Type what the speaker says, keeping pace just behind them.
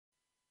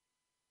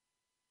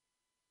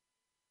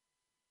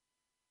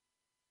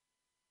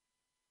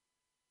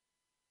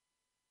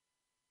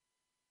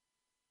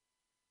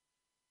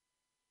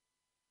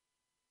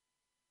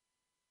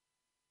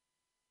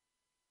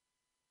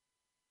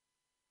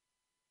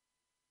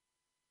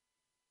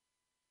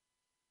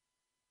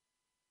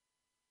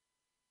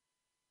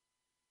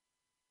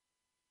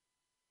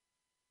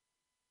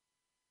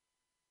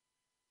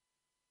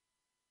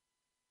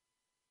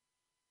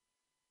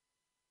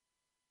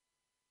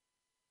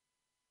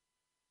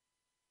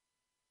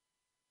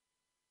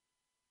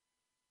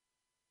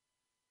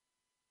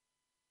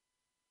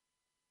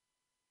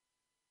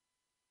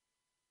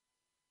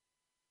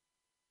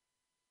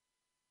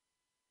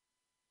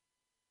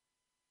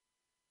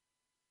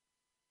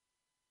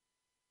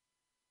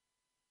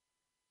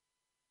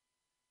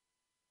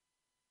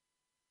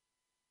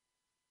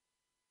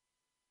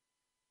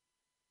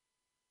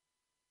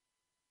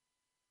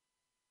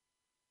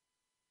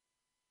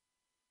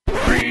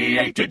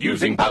created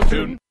using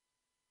Powtoon.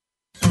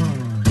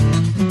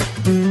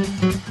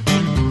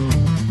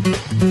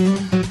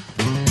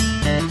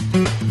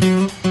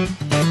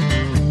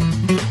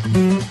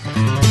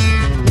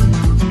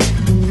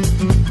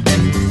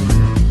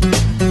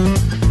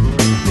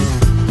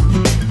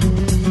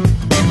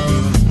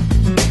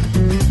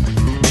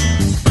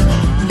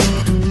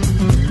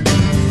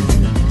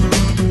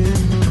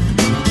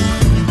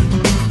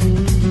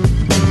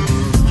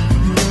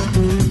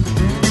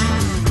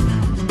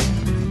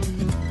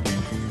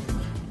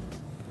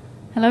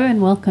 Hello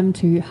and welcome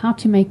to How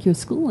to Make Your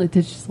School a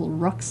Digital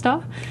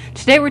Rockstar.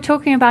 Today we're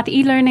talking about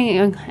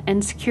e-learning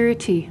and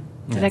security.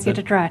 Did I get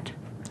it right?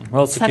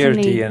 Well,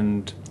 security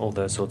and all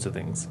those sorts of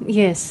things.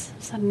 Yes.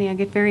 Suddenly I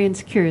get very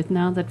insecure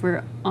now that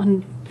we're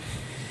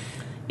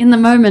in the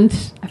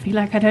moment. I feel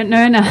like I don't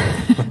know now.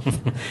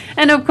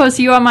 And of course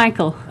you are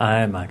Michael. I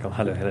am Michael.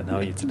 Hello, Helen. How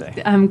are you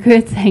today? I'm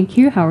good, thank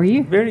you. How are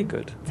you? Very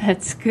good.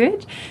 That's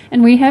good.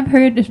 And we have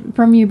heard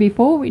from you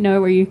before. We know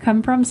where you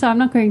come from, so I'm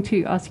not going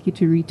to ask you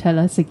to retell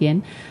us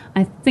again.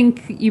 I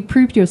think you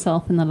proved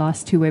yourself in the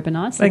last two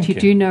webinars that you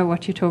do know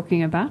what you're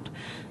talking about.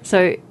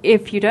 So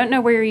if you don't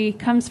know where he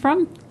comes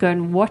from, go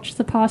and watch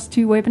the past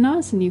two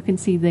webinars and you can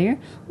see there.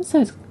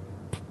 Also, it's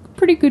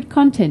pretty good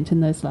content in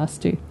those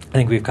last two. I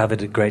think we've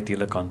covered a great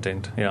deal of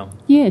content, yeah.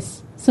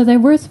 Yes. So they're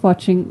worth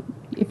watching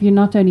if you're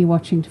not only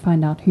watching to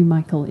find out who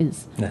Michael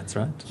is. That's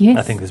right. Yes.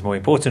 I think there's more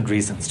important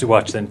reasons to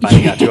watch than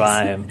finding out who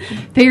I am.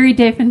 Very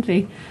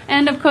definitely.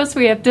 And of course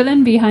we have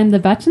Dylan behind the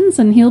buttons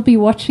and he'll be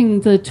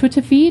watching the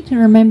Twitter feed. And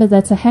remember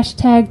that's a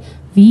hashtag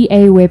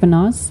VA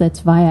webinars. That's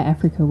via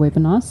Afrika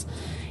webinars.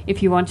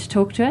 If you want to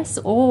talk to us,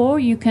 or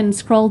you can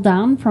scroll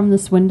down from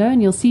this window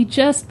and you'll see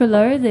just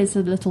below there's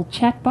a little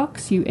chat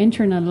box. You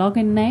enter in a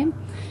login name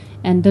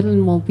and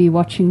Dylan will be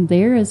watching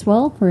there as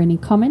well for any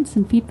comments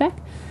and feedback.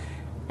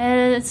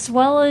 As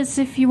well as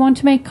if you want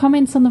to make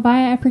comments on the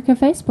Via Afrika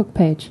Facebook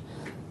page.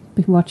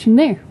 Be watching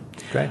there.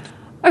 Great.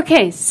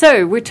 Okay,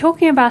 so we're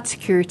talking about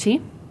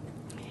security.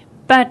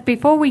 But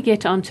before we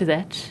get onto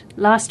that,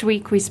 last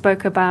week we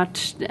spoke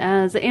about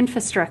the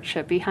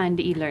infrastructure behind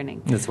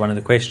e-learning. That's one of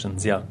the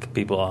questions, yeah,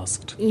 people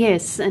asked.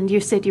 Yes, and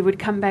you said you would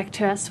come back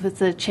to us with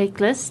a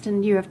checklist,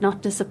 and you have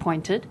not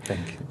disappointed.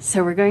 Thank you.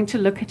 So we're going to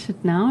look at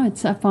it now.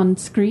 It's up on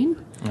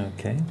screen.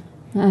 Okay.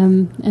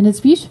 And it's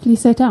beautifully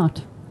set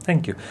out.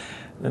 Thank you.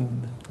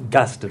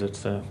 Gus did it,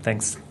 so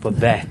thanks for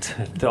that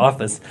at the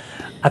office.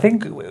 I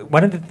think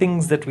one of the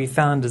things that we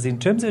found is in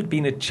terms of it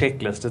being a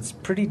checklist, it's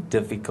pretty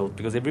difficult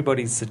because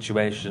everybody's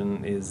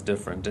situation is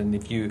different. And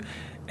if you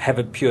have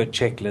a pure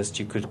checklist,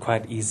 you could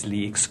quite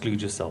easily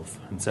exclude yourself.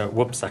 And so,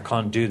 whoops, I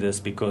can't do this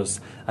because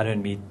I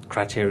don't meet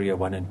criteria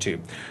 1 and 2.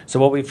 So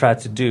what we've tried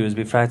to do is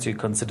we've tried to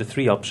consider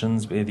 3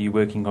 options, whether you're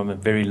working on a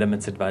very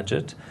limited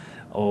budget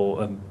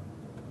or a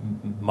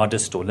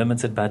modest or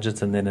limited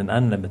budget and then an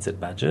unlimited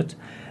budget.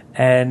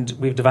 And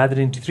we've divided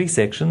into 3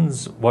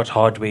 sections: what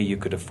hardware you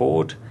could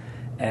afford,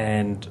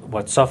 and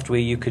what software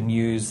you can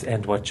use,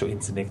 and what your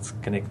internet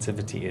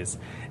connectivity is.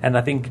 And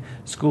I think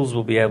schools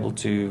will be able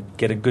to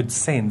get a good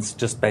sense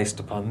just based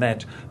upon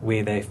that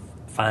where they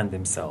find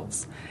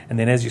themselves. And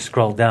then as you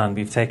scroll down,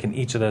 we've taken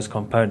each of those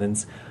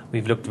components,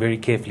 we've looked very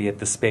carefully at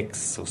the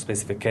specs or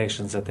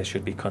specifications that they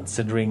should be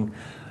considering,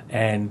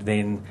 and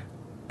then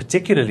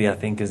particularly I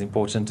think is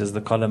important is the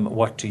column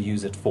what to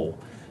use it for.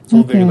 It's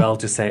all very well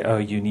to say, oh,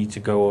 you need to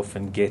go off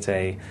and get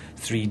a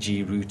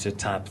 3G router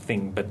type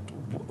thing, but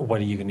what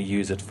are you going to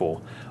use it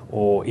for?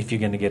 Or if you're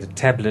going to get a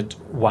tablet,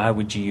 why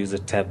would you use a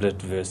tablet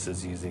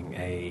versus using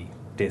a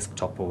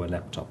desktop or a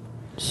laptop?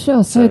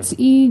 Sure, so it's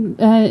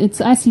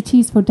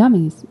ICTs for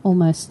dummies,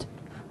 almost.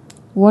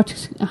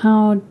 What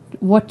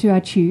do I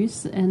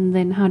choose, and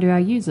then how do I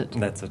use it?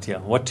 That's it, yeah.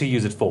 What to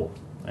use it for.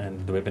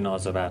 And the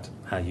webinar's about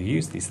how you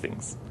use these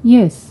things.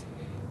 Yes.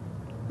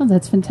 Oh,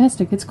 that's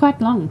fantastic. It's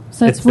quite long,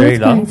 so it's very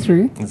worth long. going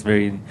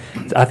through.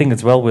 I think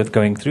it's well worth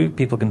going through.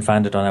 People can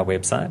find it on our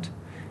website.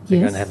 They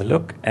go Yes. and have a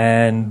look.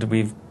 And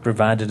we've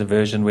provided a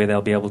version where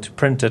they'll be able to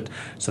print it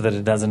so that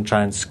it doesn't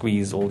try and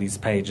squeeze all these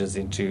pages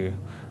into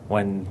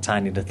one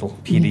tiny little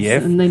PDF.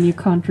 Yes, and then you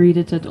can't read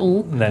it at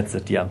all. That's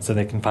it, yeah. So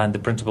they can find the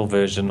printable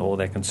version or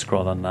they can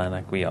scroll online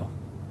like we are.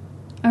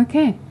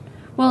 Okay.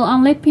 Well,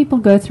 I'll let people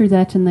go through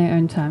that in their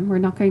own time. We're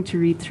not going to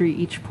read through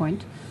each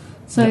point.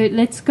 So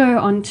let's go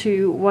on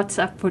to what's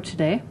up for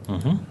today.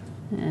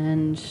 Mm-hmm.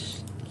 And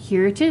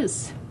here it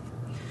is.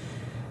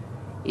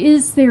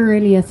 Is there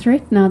really a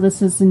threat? Now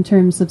this is in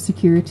terms of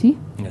security.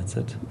 That's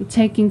it.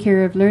 Taking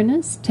care of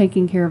learners,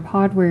 taking care of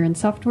hardware and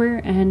software,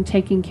 and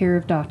taking care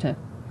of data.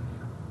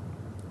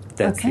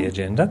 That's the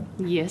agenda.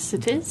 Yes,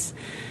 it is.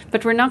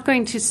 But we're not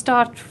going to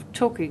start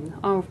talking,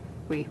 are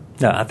we?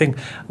 No, I think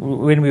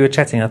when we were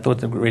chatting, I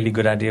thought a really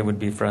good idea would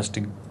be for us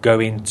to go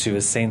into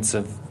a sense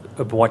of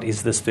what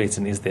is this threat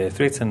and is there a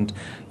threat, and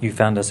you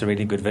found us a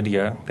really good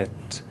video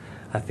that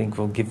I think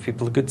will give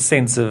people a good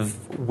sense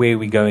of where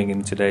we're going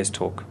in today's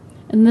talk.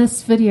 And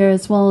this video,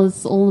 as well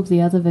as all of the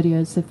other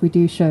videos that we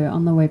do show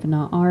on the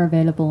webinar, are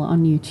available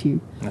on YouTube.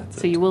 That's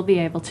so you will be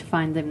able to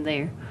find them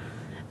there.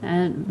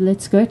 And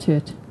let's go to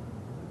it.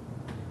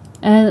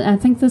 I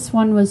think this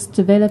one was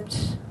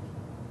developed...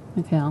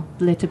 Okay, I'll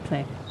let it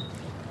play.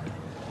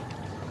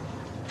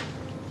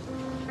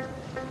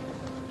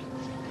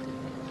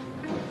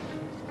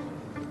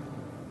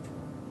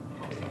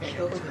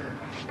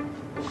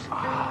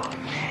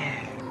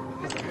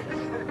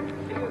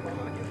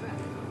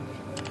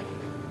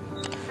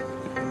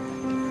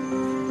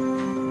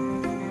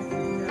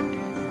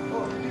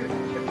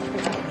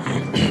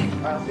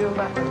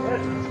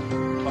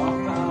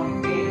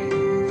 Compound gain,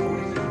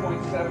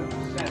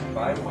 46.7%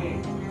 by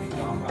weight.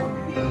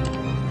 Compound B.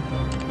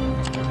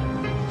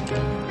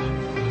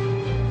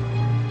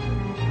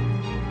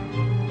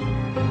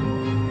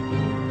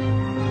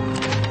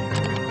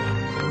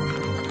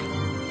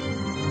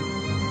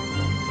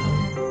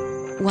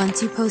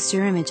 Once you post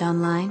your image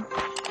online,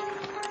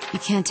 you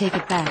can't take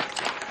it back.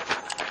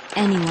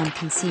 Anyone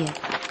can see it.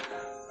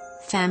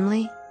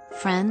 Family,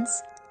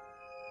 friends,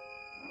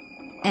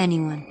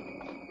 anyone.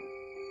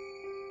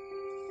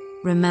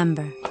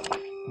 Remember,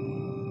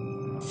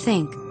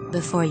 think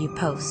before you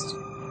post.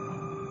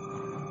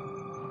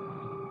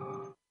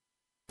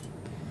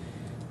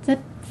 That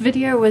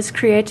video was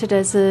created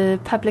as a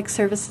public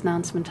service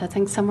announcement, I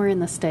think somewhere in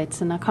the States,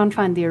 and I can't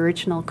find the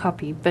original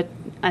copy, but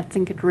I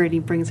think it really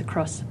brings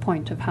across the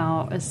point of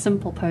how a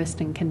simple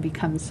posting can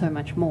become so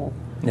much more.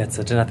 That's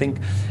it. And I think,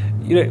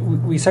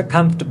 we're so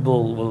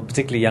comfortable, well,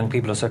 particularly young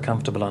people are so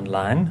comfortable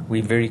online,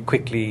 we very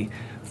quickly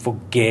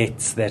forget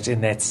that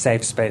in that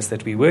safe space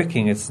that we're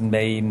working, it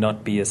may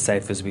not be as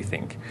safe as we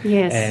think.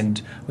 Yes.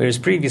 And whereas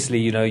previously,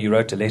 you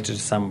wrote a letter to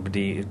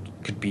somebody, it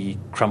could be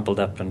crumpled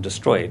up and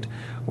destroyed.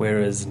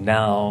 Whereas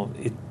now,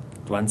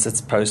 once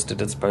it's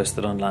posted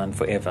online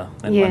forever.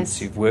 And Yes.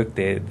 once you've worked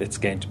there, it's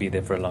going to be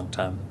there for a long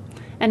time.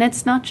 And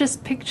it's not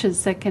just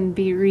pictures that can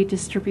be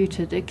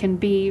redistributed. It can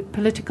be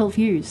political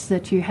views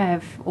that you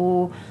have,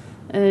 or...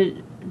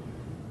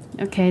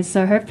 okay,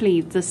 so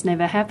hopefully this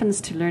never happens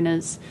to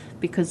learners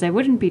because they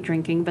wouldn't be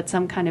drinking, but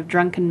some kind of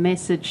drunken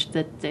message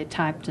that they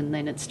typed and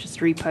then it's just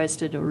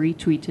reposted or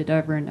retweeted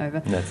over and over.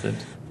 That's it.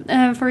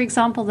 For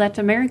example, that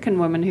American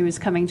woman who was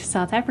coming to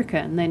South Africa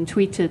and then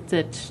tweeted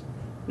that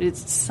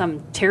it's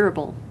some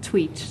terrible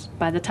tweet.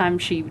 By the time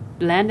she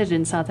landed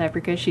in South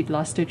Africa, she'd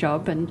lost her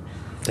job and...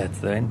 That's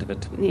the end of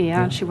it.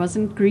 Yeah, she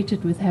wasn't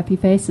greeted with happy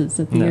faces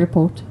at the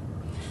airport.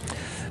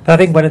 But I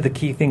think one of the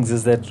key things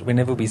is that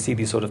whenever we see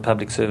these sort of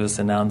public service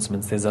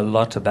announcements, there's a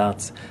lot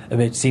about,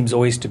 it seems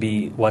always to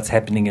be what's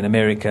happening in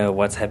America,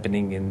 what's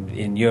happening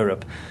in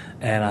Europe.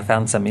 And I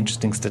found some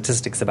interesting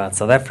statistics about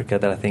South Africa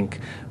that I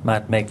think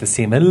might make this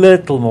seem a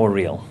little more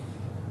real.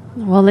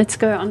 Well, let's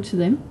go on to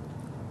them.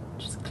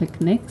 Just click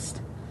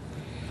next.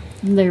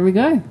 And there we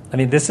go. I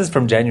mean, this is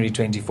from January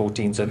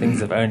 2014, so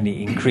things have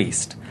only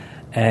increased.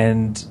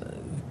 And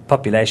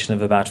population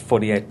of about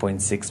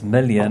 48.6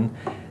 million,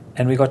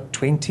 and we got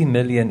 20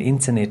 million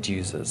internet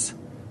users,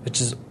 which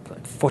is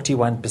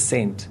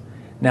 41%.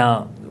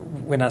 Now,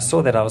 when I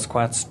saw that, I was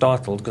quite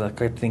startled because I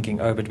kept thinking,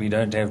 but we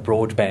don't have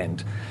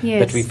broadband.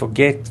 Yes. But we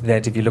forget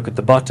that if you look at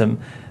the bottom,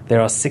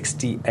 there are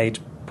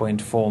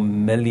 68.4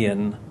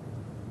 million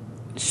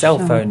cell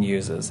phone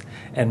users,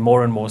 and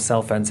more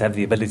cell phones have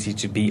the ability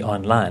to be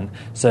online.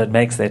 So it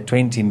makes that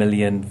 20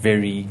 million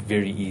very,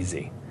 very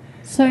easy.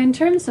 So in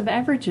terms of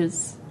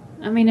averages,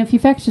 I mean, if you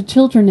factor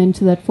children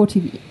into that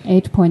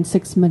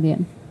 48.6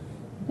 million,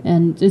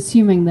 and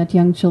assuming that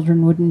young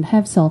children wouldn't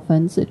have cell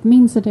phones, it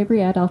means that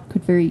every adult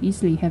could very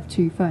easily have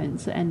two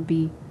phones and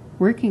be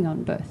working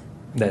on both.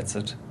 That's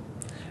it.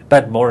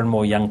 But more and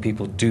more young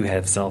people do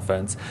have cell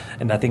phones.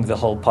 And I think the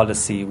whole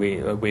policy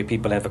where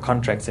people have a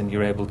contract and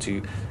you're able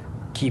to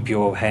keep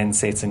your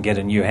handsets and get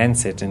a new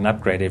handset and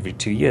upgrade every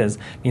 2 years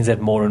means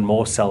that more and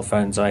more cell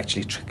phones are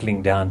actually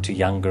trickling down to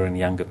younger and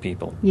younger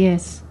people.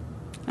 Yes.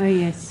 Oh,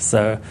 yes.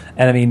 So,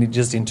 and I mean,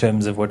 just in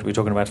terms of what we're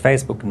talking about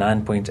Facebook,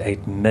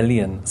 9.8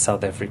 million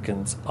South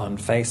Africans on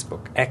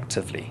Facebook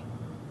actively.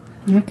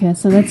 Okay,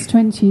 so that's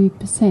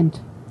 20%.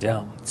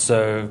 Yeah.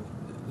 So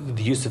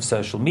the use of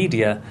social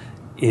media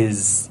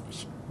is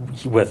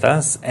with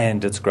us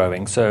and it's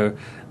growing. So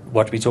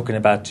what we're talking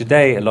about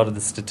today, a lot of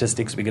the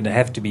statistics, we're going to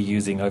have to be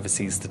using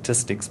overseas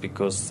statistics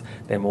because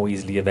they're more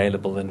easily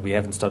available, and we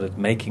haven't started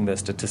making those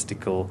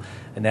statistical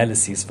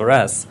analyses for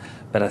us.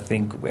 But I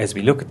think as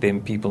we look at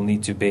them, people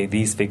need to bear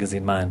these figures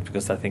in mind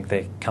because I think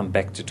they come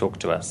back to talk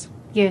to us.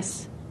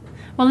 Yes.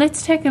 Well,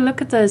 let's take a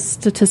look at those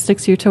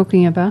statistics you're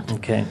talking about.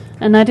 Okay.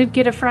 And I did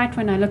get a fright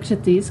when I looked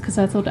at these because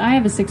I thought, I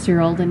have a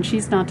 6-year-old and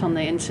she's not on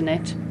the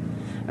internet.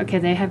 Okay,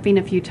 there have been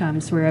a few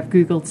times where I've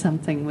Googled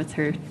something with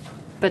her,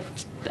 but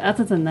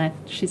other than that,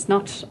 she's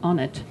not on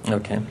it.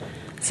 Okay.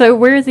 So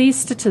where are these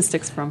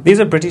statistics from? These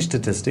are British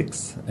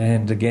statistics,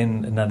 and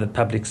again, another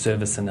public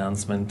service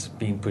announcement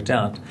being put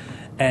out.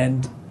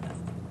 And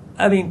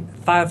I mean,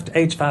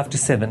 age 5 to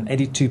 7,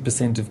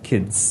 82% of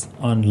kids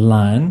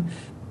online,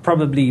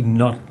 probably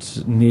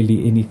not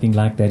nearly anything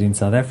like that in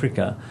South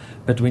Africa.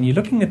 But when you're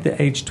looking at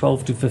the age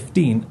 12 to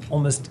 15,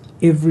 almost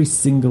every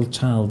single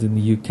child in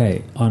the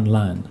UK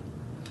online.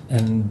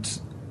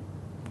 And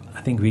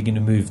I think we're going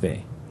to move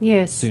there.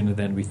 Yes. Sooner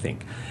than we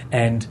think.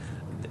 And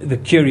the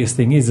curious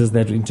thing is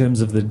that in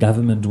terms of the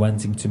government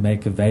wanting to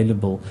make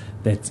available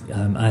that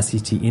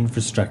ICT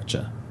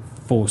infrastructure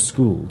for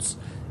schools,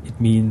 it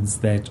means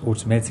that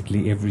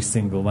automatically every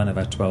single one of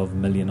our 12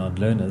 million odd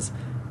learners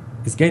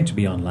is going to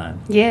be online.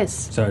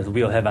 Yes. So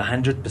we'll have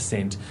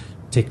 100%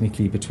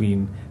 technically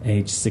between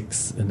age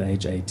 6 and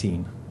age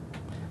 18.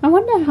 I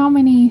wonder how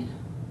many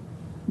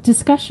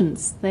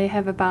discussions they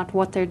have about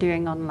what they're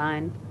doing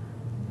online,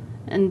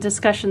 and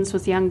discussions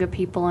with younger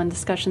people and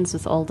discussions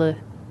with older.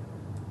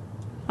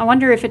 I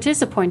wonder if it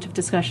is a point of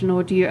discussion,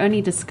 or do you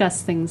only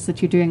discuss things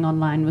that you're doing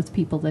online with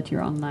people that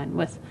you're online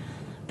with?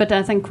 But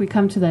I think we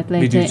come to that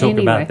later. We do talk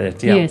anyway. about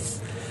that, yeah.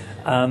 Yes.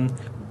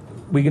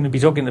 We're going to be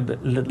talking a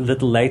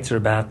little later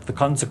about the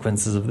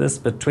consequences of this,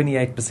 but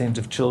 28%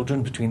 of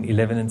children between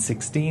 11 and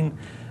 16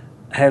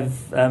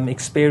 have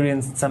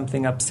experienced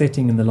something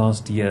upsetting in the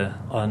last year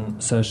on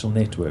social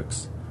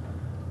networks.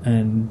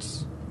 And,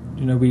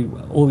 you know, we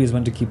always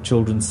want to keep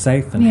children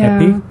safe and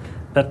happy,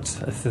 but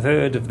a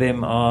third of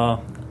them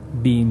are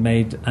being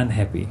made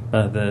unhappy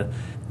by the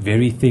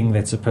very thing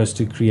that's supposed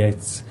to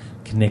create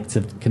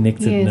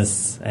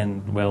connectedness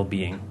and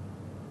well-being.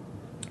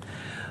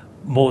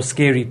 More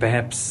scary,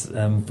 perhaps,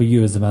 for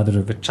you as a mother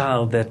of a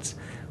child, that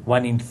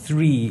 1 in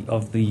 3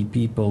 of the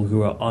people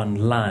who are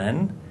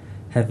online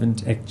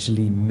haven't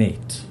actually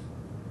met,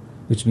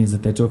 which means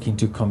that they're talking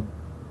to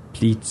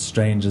complete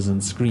strangers on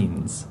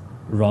screens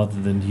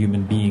rather than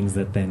human beings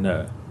that they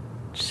know.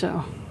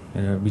 So,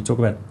 you know, we talk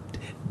about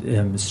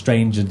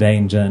stranger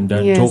danger and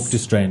don't talk to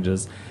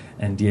strangers,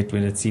 and yet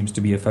when it seems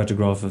to be a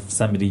photograph of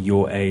somebody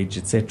your age,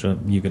 etc.,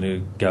 you're going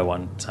to go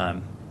on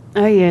time.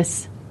 Oh,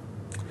 yes.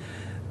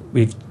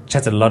 We've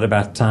chatted a lot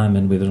about time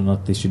and whether or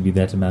not there should be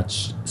that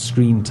much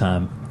screen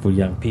time for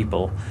young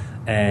people.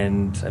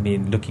 And, I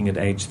mean, looking at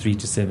age 3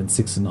 to 7,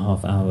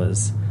 6.5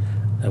 hours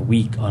a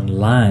week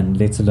online,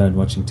 let alone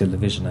watching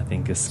television, I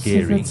think is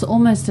scary. So it's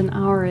almost an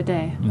hour a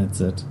day.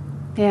 That's it.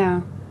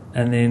 Yeah.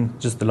 And then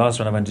just the last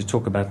one I want to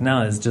talk about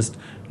now is just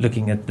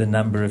looking at the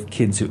number of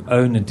kids who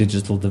own a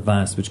digital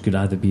device, which could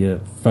either be a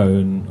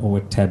phone or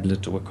a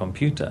tablet or a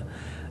computer.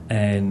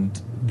 And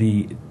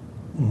the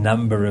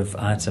number of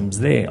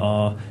items there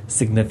are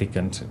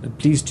significant.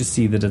 Pleased to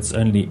see that it's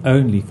only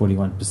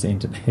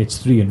 41% at age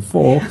 3 and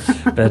 4,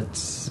 but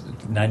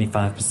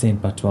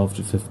 95% by 12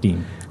 to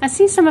 15. I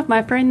see some of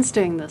my friends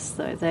doing this,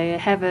 though. They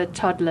have a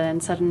toddler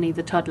and suddenly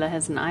the toddler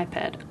has an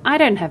iPad. I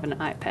don't have an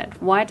iPad.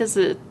 Why does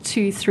a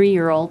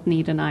 2-3-year-old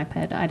need an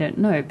iPad? I don't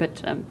know,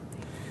 but...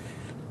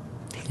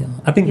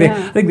 I think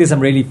there's some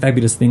really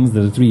fabulous things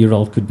that a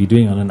 3-year-old could be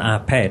doing on an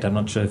iPad. I'm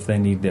not sure if they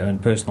need their own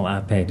personal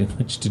iPad in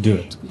which to do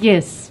it.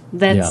 Yes,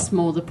 that's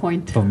more the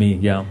point. For me,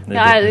 yeah.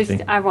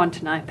 I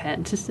want an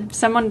iPad. Just if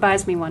someone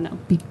buys me one, I'll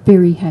be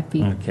very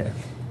happy. Okay.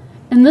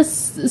 And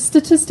this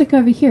statistic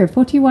over here,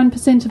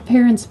 41% of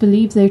parents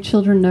believe their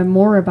children know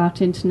more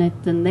about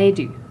internet than they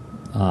do.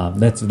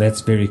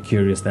 That's very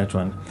curious, that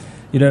one.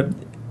 You know,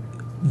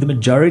 the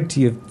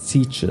majority of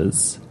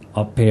teachers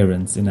are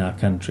parents in our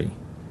country.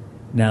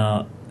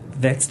 Now,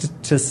 that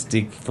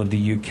statistic for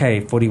the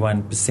UK,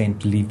 41%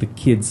 believe the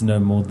kids know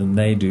more than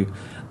they do,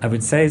 I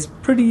would say is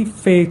pretty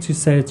fair to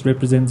say it's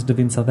representative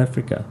in South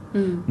Africa.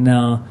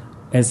 Now,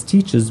 as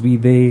teachers, we're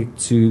there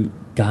to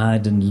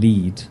guide and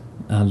lead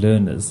our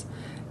learners.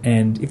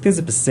 And if there's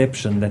a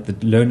perception that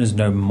the learners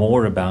know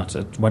more about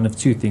it, one of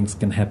two things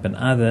can happen.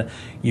 Either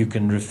you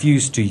can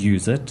refuse to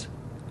use it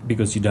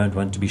because you don't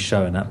want to be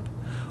shown up,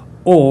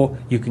 or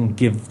you can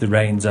give the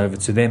reins over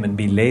to them and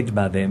be led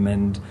by them,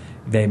 and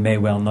they may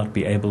well not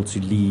be able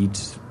to lead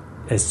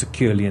as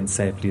securely and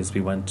safely as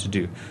we want to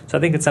do. So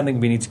I think it's something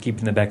we need to keep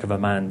in the back of our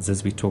minds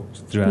as we talk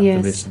throughout the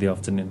rest of the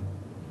afternoon.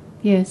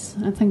 Yes,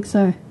 I think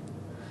so.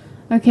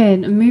 Okay,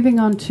 moving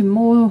on to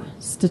more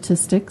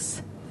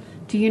statistics.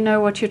 Do you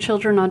know what your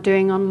children are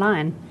doing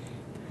online?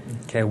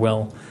 Okay,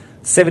 well,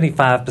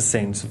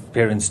 75% of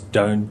parents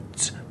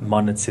don't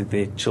monitor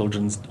their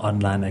children's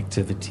online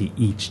activity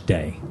each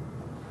day.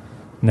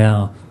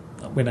 Now,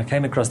 when I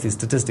came across these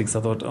statistics,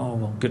 I thought, oh,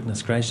 well,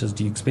 goodness gracious,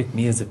 do you expect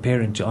me as a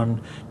parent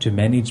to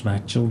manage my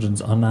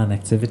children's online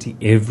activity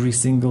every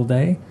single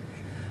day?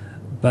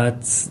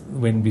 But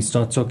when we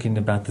start talking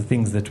about the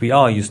things that we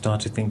are, you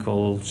start to think,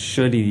 well,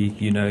 surely,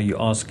 you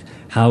ask,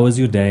 how was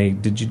your day?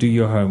 Did you do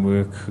your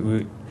homework?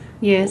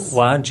 Yes.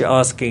 Why aren't you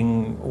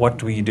asking,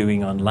 what were you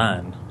doing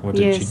online? What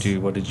did you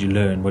do? What did you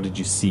learn? What did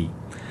you see?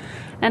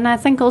 And I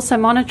think also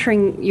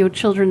monitoring your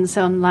children's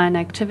online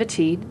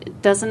activity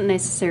doesn't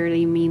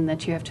necessarily mean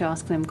that you have to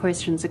ask them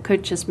questions. It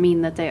could just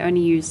mean that they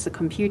only use the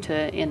computer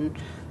in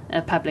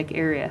a public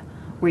area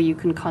where you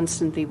can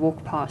constantly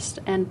walk past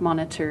and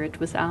monitor it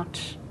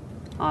without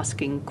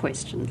asking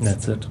questions.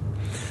 That's it.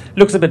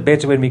 Looks a bit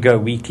better when we go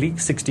weekly.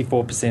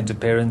 64% of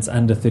parents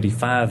under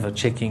 35 are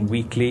checking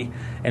weekly,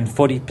 and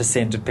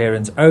 40% of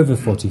parents over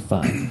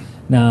 45.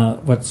 Now,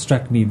 what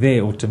struck me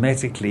there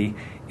automatically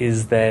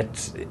is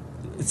that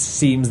it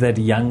seems that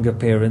younger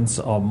parents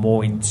are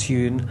more in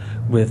tune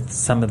with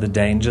some of the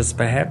dangers,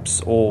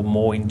 perhaps, or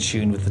more in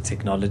tune with the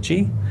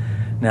technology.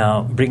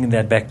 Now, bringing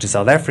that back to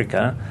South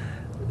Africa,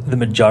 the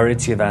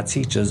majority of our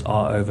teachers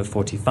are over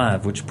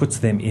 45, which puts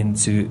them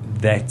into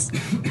that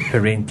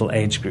parental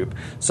age group.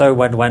 So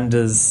one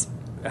wonders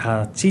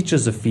how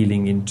teachers are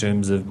feeling in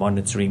terms of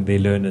monitoring their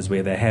learners,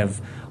 where they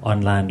have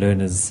online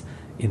learners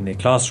in their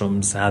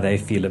classrooms, how they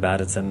feel about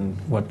it and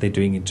what they're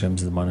doing in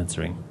terms of the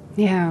monitoring.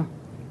 Yeah.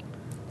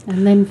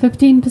 And then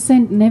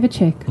 15% never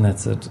check. And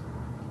that's it,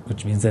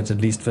 which means that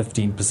at least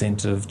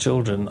 15% of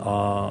children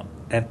are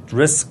at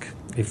risk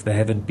if they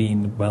haven't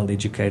been well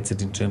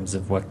educated in terms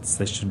of what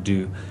they should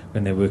do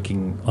when they're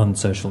working on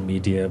social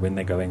media, when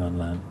they're going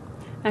online.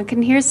 I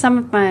can hear some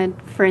of my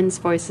friends'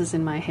 voices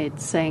in my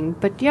head saying,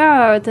 but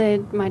yeah, they're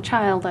my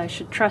child, I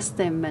should trust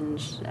them, and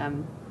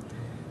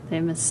they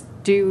must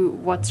do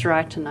what's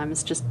right, and I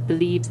must just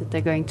believe that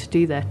they're going to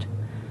do that.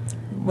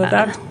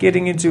 Without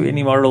getting into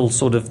any moral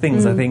sort of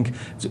things, I think,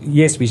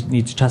 yes, we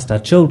need to trust our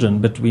children,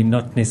 but we're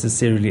not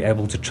necessarily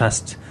able to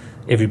trust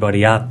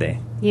everybody out there.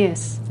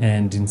 Yes.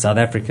 And in South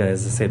Africa,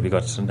 as I said, we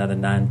got another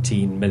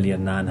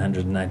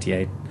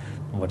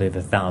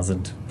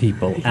 19,998,000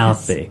 people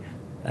out there.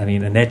 I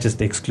mean, and that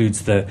just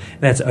excludes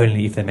that's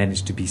only if they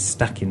manage to be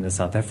stuck in the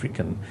South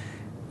African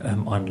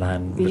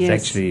online. But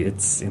actually,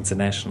 it's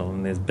international,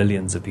 and there's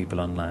billions of people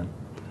online.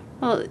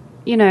 Well,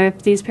 you know,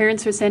 if these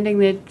parents were sending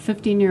their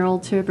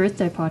 15-year-old to a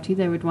birthday party,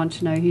 they would want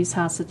to know whose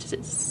house it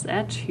is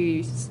at,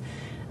 who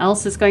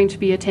else is going to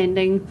be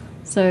attending.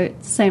 So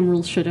the same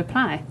rules should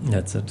apply.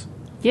 That's it.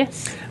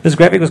 Yes. This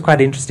graphic was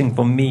quite interesting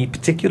for me,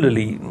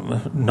 particularly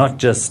not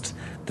just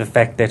the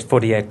fact that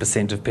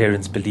 48% of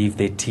parents believe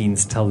their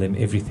teens tell them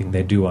everything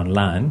they do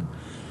online.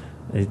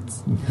 It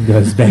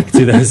goes back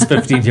to those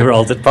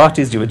 15-year-olds at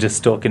parties you were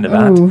just talking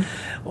about. Oh.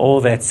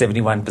 Or that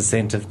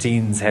 71% of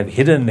teens have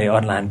hidden their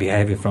online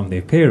behavior from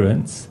their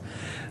parents.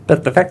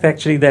 But the fact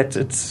actually that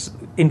it's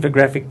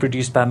infographic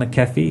produced by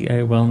McAfee,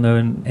 a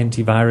well-known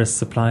antivirus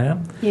supplier.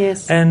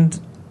 Yes. And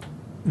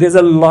there's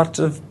a lot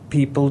of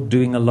people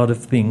doing a lot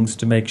of things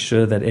to make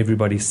sure that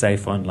everybody's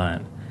safe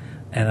online.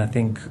 And I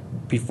think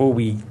before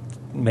we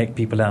make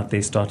people out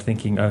there start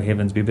thinking, oh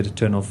heavens, we better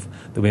turn off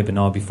the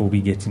webinar before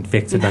we get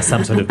infected by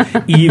some sort of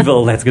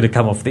evil that's going to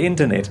come off the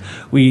internet,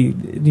 we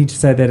need to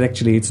say that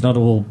actually it's not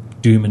all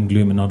doom and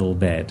gloom and not all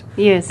bad.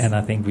 Yes. And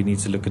I think we need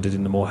to look at it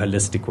in a more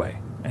holistic way.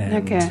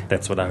 And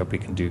that's what I hope we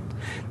can do.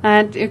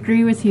 I'd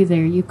agree with you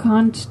there. You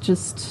can't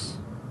just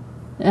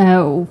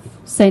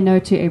say no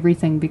to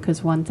everything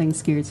because one thing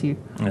scares you.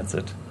 That's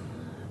it.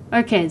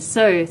 Okay,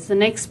 so the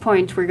next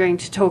point we're going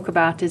to talk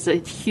about is a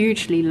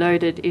hugely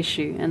loaded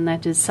issue, and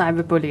that is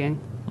cyberbullying.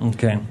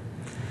 Okay.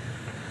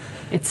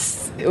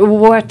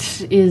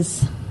 What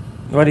is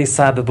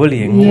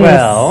cyberbullying? Yes.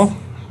 Well,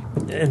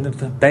 in the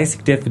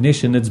basic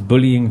definition, it's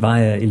bullying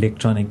via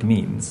electronic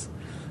means.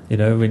 You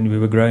know, when we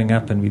were growing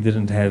up and we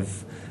didn't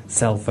have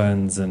cell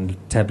phones and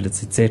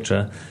tablets,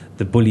 etc.,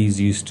 the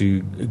bullies used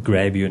to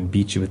grab you and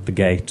beat you at the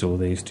gate, or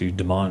they used to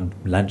demand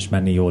lunch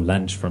money or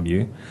lunch from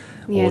you.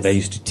 Yes. Or they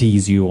used to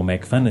tease you or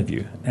make fun of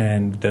you.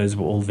 And those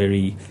were all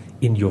very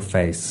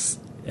in-your-face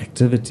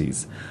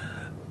activities.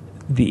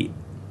 The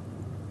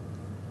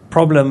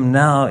problem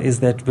now is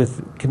that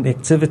with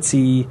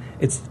connectivity,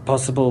 it's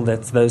possible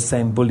that those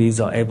same bullies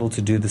are able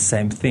to do the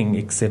same thing,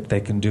 except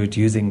they can do it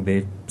using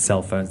their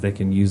cell phones. They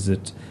can use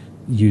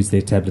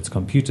their tablets,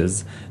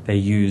 computers. They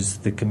use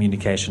the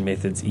communication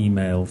methods,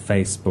 email,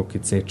 Facebook,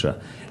 etc.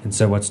 And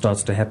so what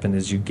starts to happen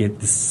is you get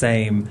the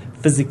same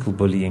physical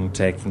bullying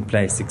taking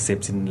place,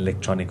 except in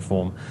electronic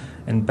form.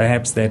 And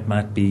perhaps that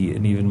might be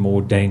an even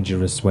more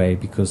dangerous way,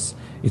 because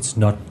it's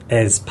not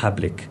as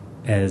public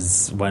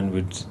as one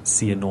would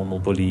see a normal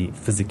bully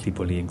physically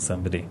bullying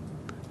somebody.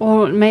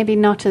 Or maybe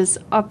not as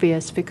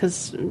obvious,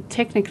 because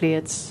technically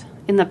it's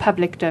in the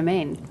public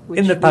domain.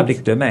 In the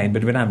public domain,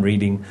 but when I'm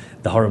reading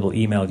the horrible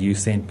email you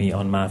sent me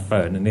on my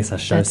phone, unless I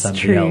show That's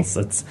somebody true. else,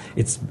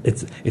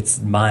 it's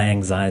my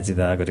anxiety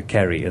that I've got to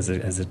carry as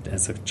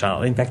a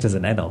child. In fact, as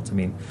an adult, I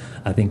mean,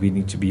 I think we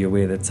need to be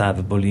aware that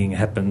cyberbullying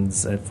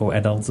happens for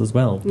adults as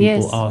well. People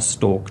Yes. are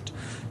stalked.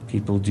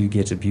 People do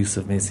get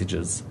abusive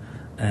messages.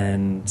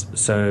 And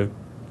so,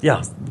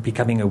 yeah,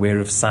 becoming aware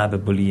of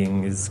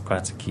cyberbullying is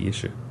quite a key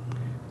issue.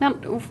 Now,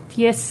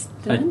 yes.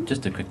 Dylan?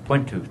 Just a quick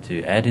point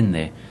to add in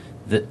there.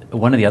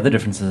 One of the other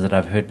differences that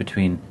I've heard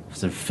between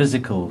sort of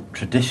physical,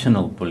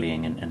 traditional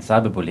bullying and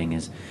cyberbullying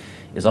is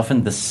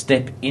often the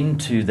step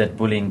into that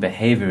bullying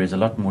behavior is a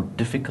lot more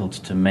difficult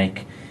to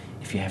make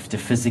if you have to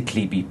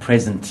physically be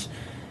present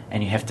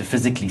and you have to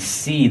physically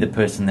see the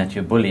person that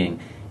you're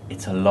bullying.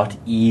 It's a lot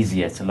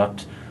easier, it's a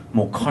lot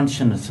more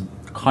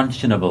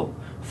conscionable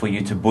for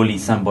you to bully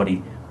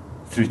somebody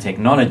through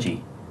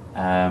technology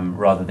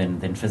rather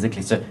than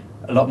physically. So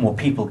a lot more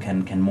people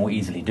can more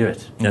easily do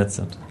it. That's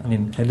it. I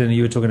mean, Helena,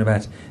 you were talking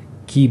about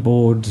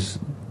keyboard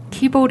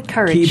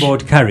Courage.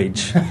 Keyboard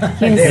courage.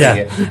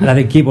 Yeah. And I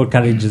think keyboard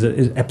courage is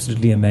an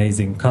absolutely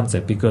amazing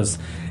concept, because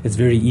it's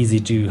very easy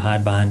to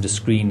hide behind a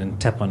screen and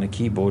tap on a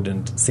keyboard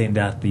and send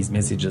out these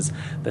messages.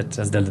 But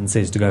as Dylan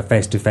says, to go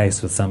face to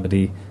face with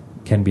somebody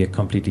can be a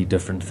completely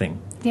different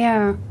thing.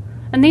 Yeah.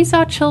 And these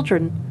are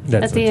children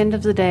That's at the it. end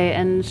of the day.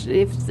 And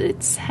if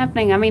it's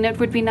happening, I mean, it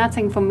would be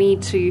nothing for me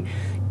to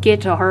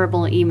get a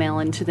horrible email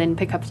and to then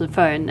pick up the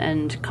phone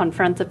and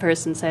confront the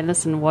person, say,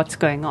 listen, what's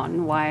going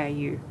on? Why are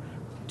you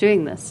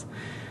doing this?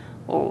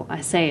 Or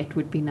I say it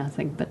would be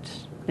nothing, but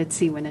let's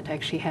see when it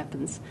actually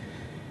happens.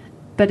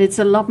 But it's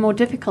a lot more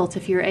difficult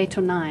if you're 8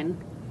 or 9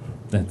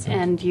 That's it.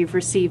 and you've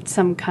received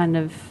some kind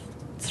of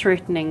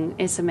threatening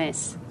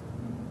SMS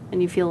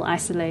and you feel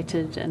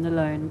isolated and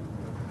alone.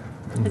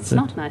 It's it.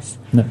 not nice.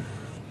 No.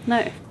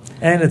 No.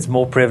 And it's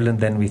more prevalent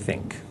than we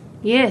think.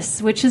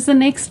 Yes, which is the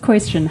next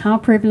question. How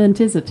prevalent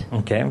is it?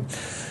 Okay.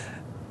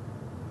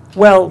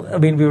 Well, I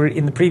mean, we were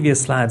in the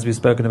previous slides, we've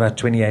spoken about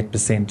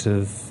 28%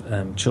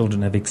 of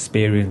children have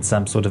experienced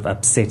some sort of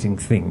upsetting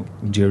thing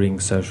during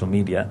social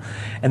media.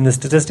 And the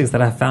statistics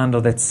that I found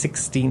are that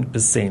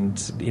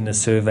 16% in a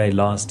survey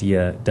last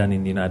year done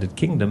in the United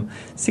Kingdom,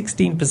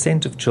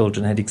 16% of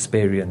children had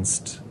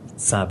experienced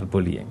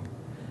cyberbullying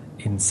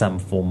in some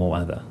form or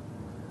other.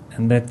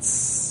 And that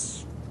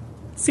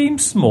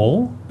seems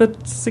small,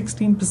 but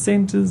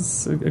 16%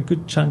 is a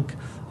good chunk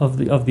of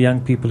the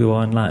young people who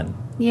are online.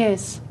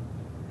 Yes.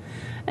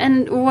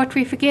 And what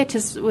we forget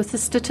is with a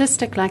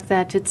statistic like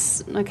that,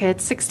 it's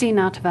 16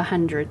 out of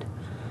 100.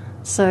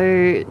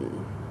 So,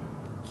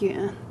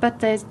 yeah, but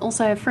they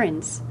also have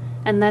friends.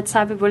 And that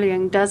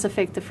cyberbullying does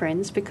affect the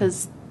friends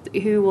because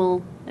who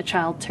will a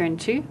child turn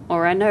to?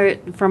 Or I know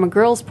from a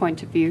girl's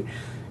point of view,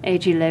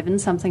 age 11,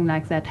 something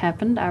like that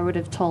happened, I would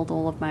have told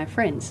all of my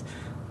friends.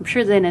 I'm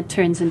sure then it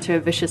turns into a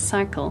vicious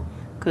cycle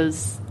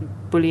because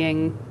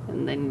bullying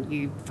and then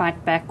you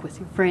fight back with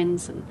your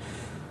friends and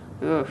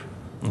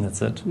And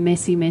that's it.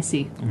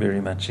 messy. Very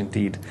much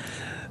indeed.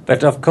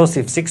 But of course,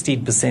 if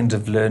 16%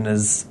 of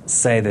learners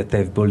say that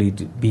they've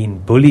been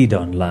bullied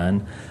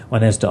online,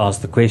 one has to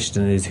ask the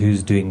question is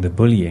who's doing the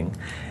bullying?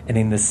 And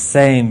in the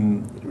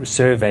same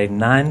survey,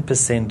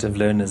 9% of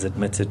learners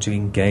admitted to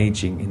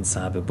engaging in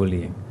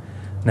cyberbullying.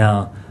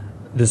 Now,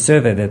 the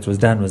survey that was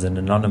done was an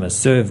anonymous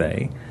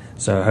survey,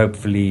 so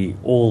hopefully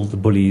all the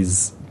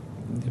bullies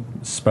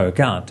spoke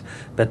out.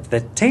 But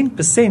that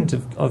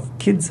 10% of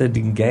kids had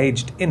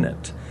engaged in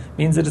it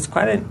means that it's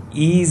quite an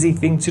easy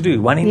thing to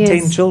do. 1 in Yes.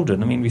 10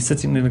 children. I mean, we're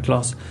sitting in a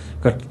class,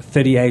 got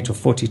 38 or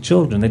 40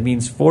 children. That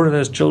means 4 of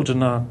those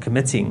children are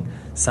committing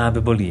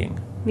cyberbullying.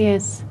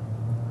 Yes.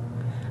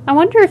 I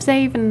wonder if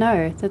they even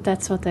know that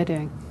that's what they're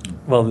doing.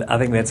 Well, I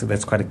think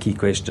that's quite a key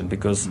question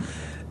because,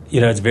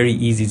 it's very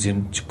easy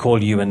to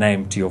call you a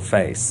name to your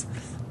face.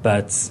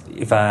 But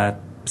if I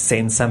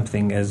send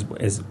something as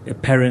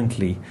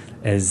apparently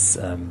as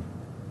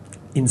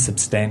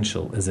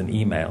insubstantial as an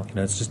email,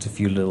 it's just a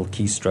few little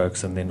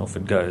keystrokes and then off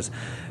it goes.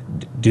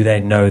 Do they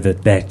know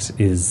that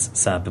is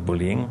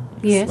cyberbullying?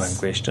 Yes. That's one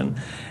question.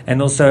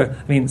 And also,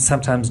 I mean,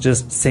 sometimes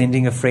just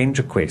sending a friend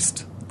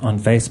request on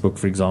Facebook,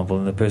 for example,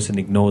 and the person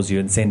ignores you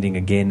and sending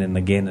again and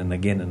again and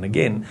again and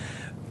again,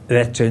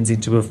 that turns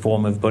into a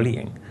form of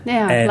bullying.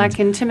 Yeah, And like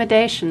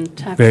intimidation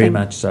type very thing.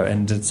 much so,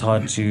 and it's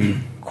hard to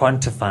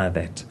quantify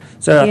that.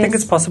 So I think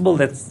Yes. it's possible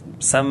that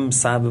some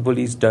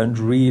cyberbullies don't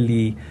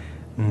really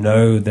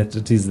know that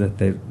it is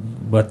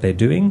what they're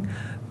doing.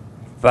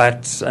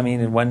 But I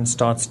mean, one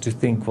starts to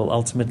think, well,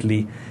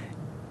 ultimately,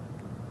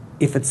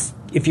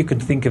 if you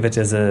could think of it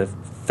as a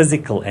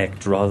physical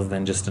act rather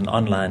than just an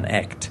online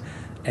act,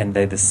 and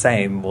they're the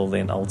same, well,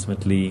 then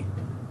ultimately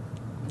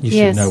you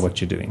Yes. should know what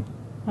you're doing.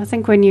 I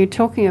think when you're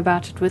talking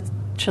about it with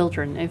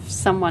children, if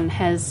someone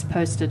has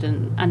posted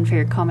an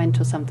unfair comment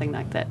or something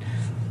like that,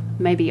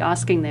 maybe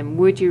asking them,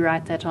 would you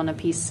write that on a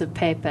piece of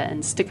paper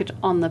and stick it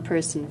on the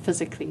person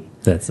physically?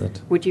 That's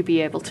it. Would you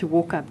be able to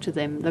walk up to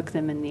them, look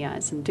them in the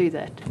eyes and do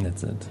that?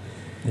 That's it.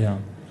 Yeah. I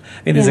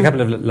mean, there's a Yeah.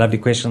 couple of lovely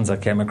questions I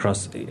came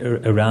across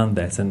around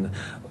that, and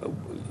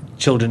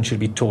children should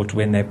be taught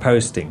when they're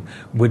posting.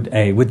 Would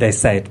they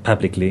say it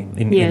publicly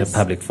in a Yes.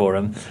 public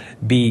forum?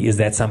 B, is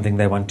that something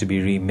they want to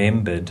be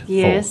remembered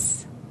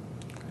Yes. for?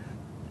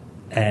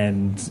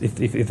 And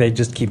if they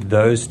just keep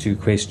those two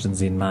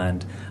questions in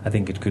mind, I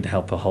think it could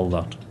help a whole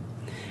lot.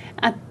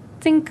 I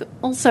think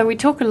also we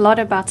talk a lot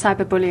about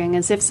cyberbullying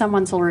as if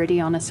someone's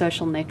already on a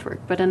social network,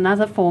 but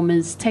another form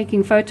is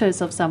taking photos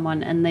of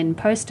someone and then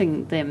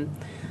posting them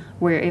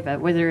wherever,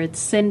 whether it's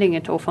sending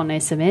it off on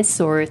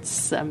SMS or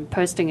it's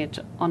posting it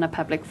on a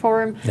public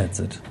forum. That's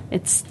it.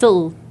 It's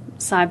still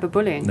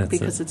cyberbullying That's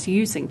because it. it's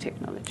using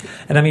technology.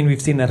 And I mean,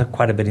 we've seen that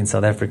quite a bit in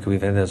South Africa.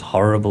 We've had those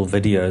horrible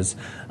videos,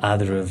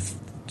 either of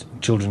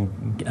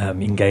children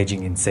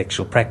engaging in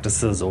sexual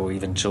practices or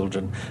even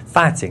children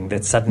fighting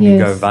that suddenly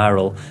Yes. go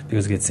viral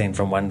because it gets sent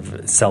from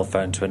one cell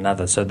phone to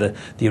another. So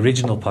the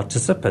original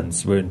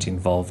participants weren't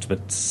involved,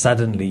 but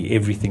suddenly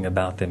everything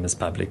about them is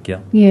public, yeah.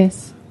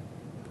 Yes.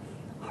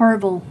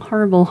 Horrible,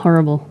 horrible,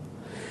 horrible.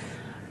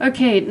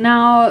 Okay,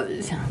 now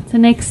the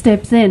next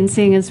step then,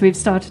 seeing as we've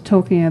started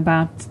talking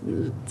about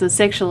the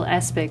sexual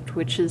aspect,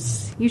 which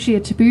is usually a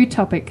taboo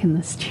topic in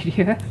the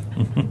studio,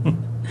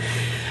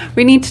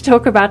 we need to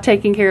talk about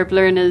taking care of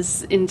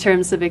learners in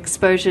terms of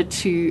exposure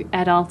to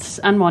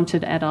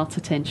unwanted adult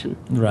attention.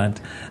 Right.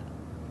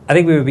 I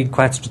think we were being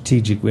quite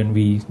strategic when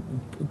we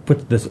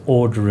put this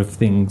order of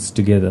things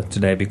together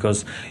today,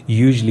 because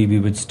usually we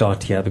would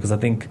start here, because I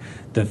think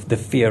the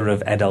fear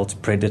of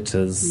adult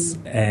predators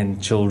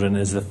and children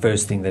is the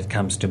first thing that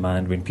comes to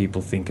mind when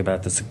people think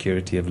about the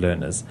security of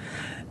learners.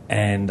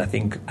 And I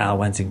think our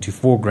wanting to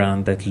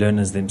foreground that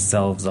learners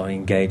themselves are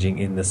engaging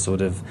in this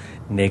sort of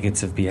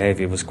negative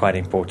behavior was quite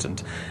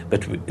important.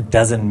 But it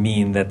doesn't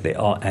mean that there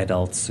are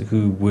adults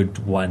who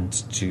would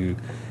want to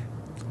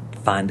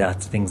find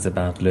out things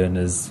about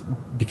learners,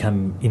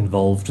 become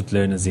involved with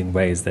learners in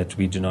ways that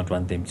we do not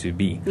want them to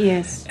be.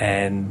 Yes.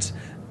 And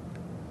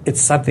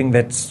it's something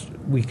that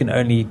we can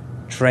only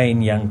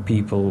train young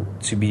people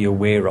to be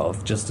aware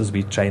of, just as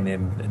we train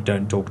them,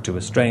 don't talk to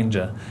a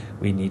stranger.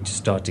 We need to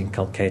start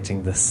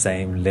inculcating the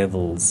same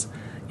levels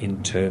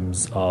in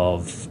terms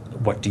of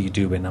what do you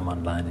do when I'm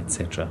online,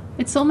 etc.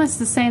 It's almost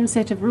the same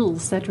set of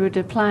rules that would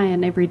apply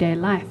in everyday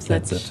life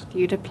That's it.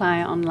 you'd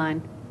apply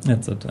online.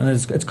 That's it. And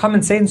it's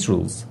common sense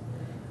rules.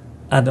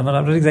 And I'm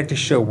not exactly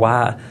sure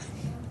why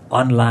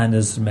online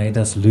has made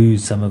us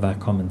lose some of our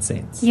common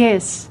sense.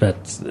 Yes.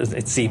 But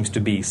it seems to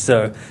be.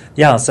 So,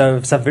 yeah,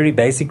 so some very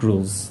basic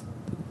rules.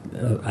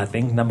 I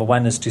think number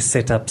one is to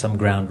set up some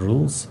ground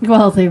rules.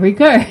 Well, there we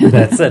go.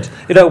 That's it.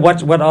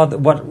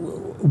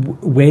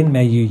 When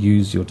may you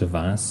use your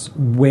device?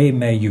 Where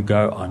may you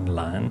go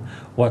online?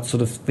 What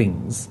sort of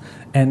things?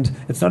 And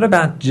it's not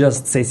about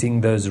just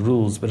setting those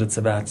rules, but it's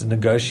about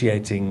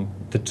negotiating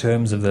the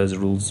terms of those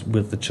rules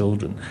with the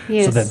children,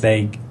 Yes. so that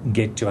they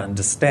get to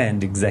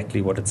understand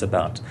exactly what it's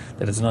about.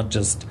 That it's not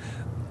just,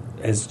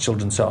 as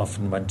children so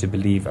often want to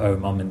believe, oh,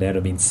 mom and dad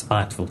are being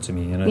spiteful to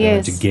me, they want to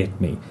Yes.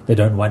 get me. They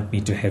don't want me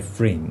to have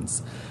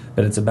friends.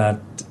 But it's about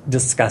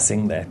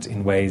discussing that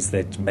in ways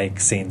that make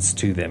sense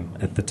to them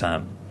at the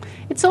time.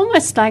 It's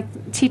almost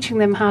like teaching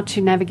them how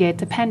to navigate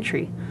the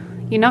pantry.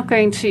 You're not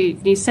going to,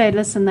 you say,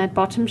 listen, that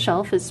bottom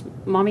shelf is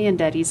mommy and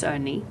daddy's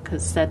only,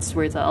 because that's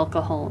where the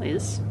alcohol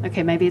is.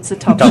 Okay, maybe it's the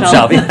top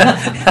shelf.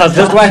 Yeah. I was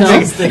just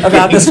wondering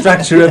about the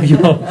structure of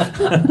your...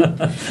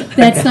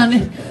 That's not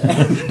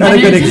Not a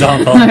good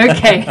example.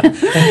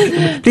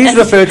 Okay. Please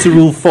refer to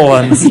Rule 4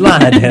 on the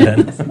slide,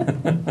 Helen.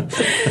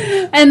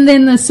 And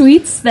then the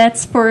sweets,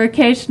 that's for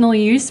occasional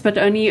use, but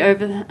only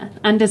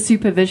under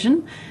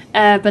supervision.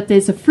 But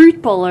there's a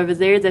fruit bowl over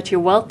there that you're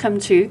welcome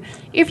to.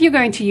 If you're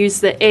going to use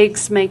the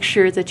eggs, make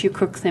sure that you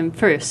cook them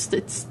first.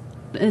 It's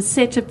a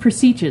set of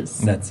procedures.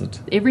 That's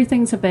it.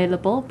 Everything's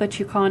available, but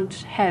you can't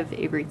have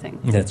everything.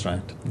 That's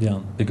right. Yeah,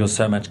 because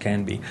so much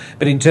can be.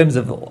 But in terms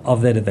of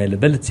that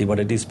availability, what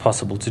it is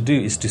possible to do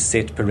is to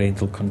set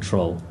parental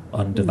control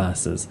on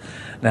devices.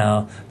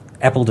 Now,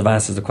 Apple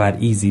devices are quite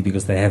easy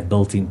because they have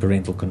built-in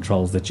parental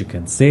controls that you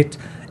can set.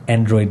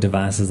 Android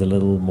devices are a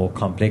little more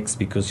complex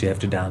because you have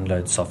to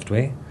download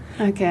software.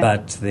 Okay.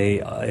 But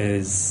there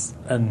is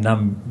a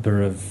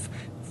number of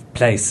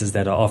places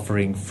that are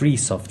offering free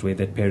software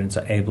that parents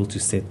are able to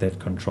set that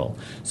control.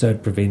 So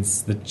it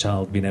prevents the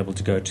child being able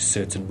to go to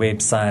certain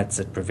websites,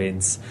 it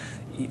prevents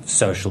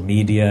social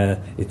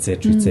media,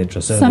 etc.,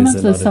 etc. So some there's of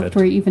a the lot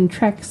software of it. even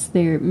tracks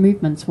their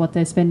movements, what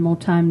they spend more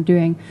time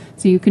doing,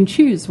 so you can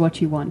choose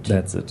what you want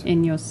That's it.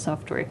 in your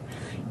software.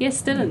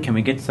 Yes, Dylan. Can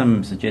we get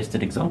some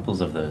suggested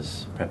examples of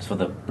those, perhaps for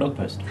the blog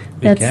post?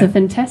 That's Okay. a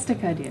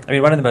fantastic idea. I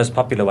mean, one of the most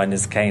popular one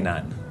is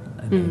K9,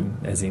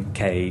 as in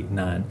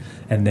K9,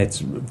 and that's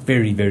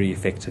very, very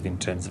effective in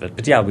terms of it.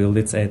 But yeah,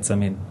 let's add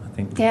some in. I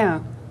think Yeah.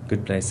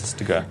 good places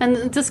to go. And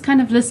this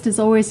kind of list is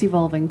always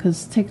evolving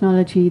because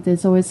technology,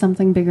 there's always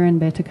something bigger and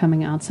better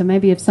coming out. So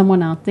maybe if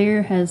someone out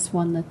there has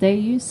one that they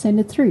use, send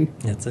it through.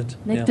 That's it.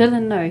 Let Yeah.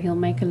 Dylan know. He'll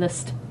make a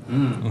list.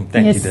 Thank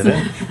Yes. you,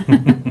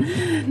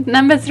 Dylan.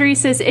 Number 3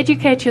 says,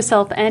 educate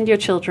yourself and your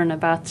children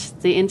about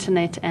the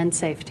internet and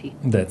safety.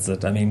 That's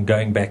it. I mean,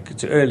 going back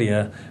to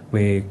earlier,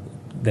 where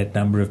that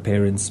number of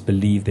parents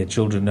believe their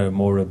children know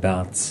more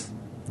about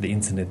the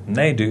internet than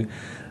they do,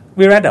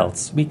 we're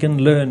adults. We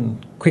can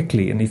learn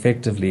quickly and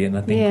effectively, and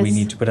I think we Yes.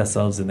 need to put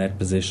ourselves in that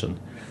position.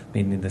 I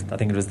mean, I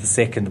think it was the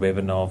second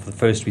webinar. The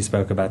first, we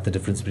spoke about the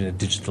difference between a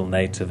digital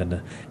native and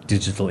a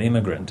digital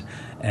immigrant.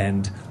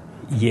 And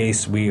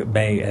yes, we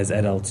may, as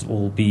adults,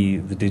 all be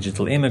the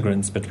digital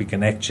immigrants, but we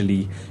can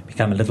actually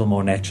become a little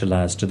more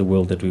naturalized to the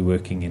world that we're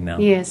working in now.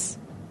 Yes.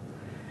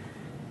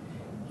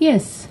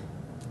 Yes.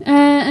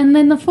 And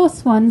then the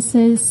 4th one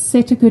says,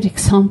 set a good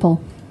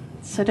example.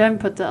 So don't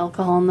put the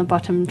alcohol on the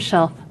bottom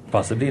shelf.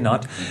 Possibly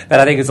not.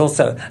 But I think it's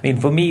also, I mean,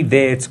 for me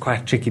there it's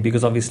quite tricky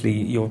because obviously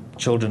your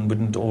children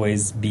wouldn't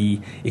always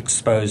be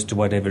exposed to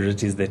whatever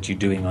it is that you're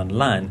doing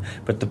online.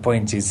 But the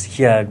point is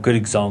here, good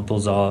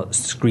examples are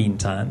screen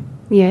time,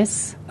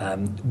 Yes.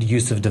 the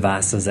use of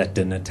devices at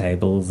dinner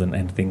tables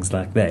and things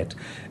like that.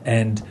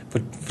 And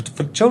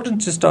for children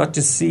to start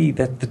to see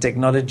that the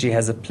technology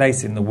has a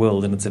place in the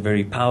world and it's a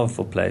very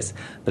powerful place,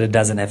 but it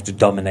doesn't have to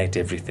dominate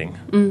everything.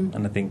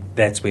 And I think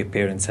that's where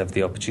parents have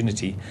the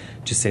opportunity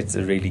to set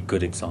a really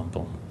good example.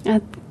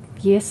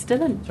 Yes,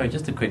 Dylan. Sorry,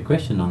 just a quick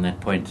question on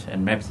that point,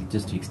 and perhaps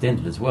just to extend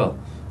it as well.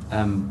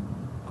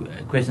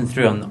 question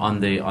through on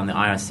the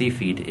IRC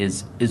feed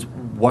is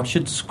what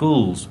should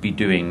schools be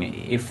doing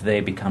if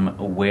they become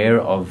aware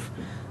of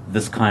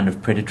this kind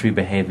of predatory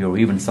behavior or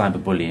even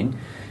cyberbullying,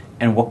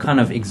 and what kind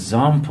of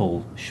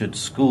example should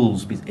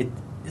schools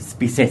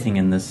be setting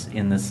in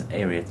this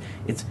area?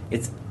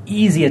 It's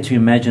easier to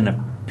imagine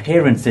a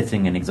parent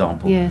setting an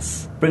example.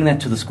 Yes. Bring that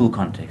to the school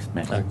context,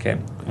 Matt. Okay.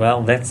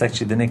 Well, that's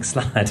actually the next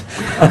slide.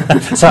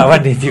 So I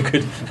wonder if you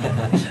could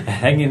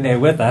hang in there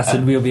with us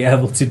and we'll be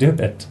able to do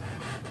it.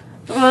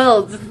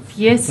 Well,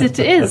 yes, it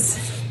is.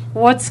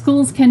 What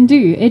schools can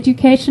do.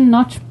 Education,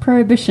 not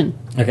prohibition.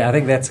 Okay, I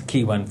think that's a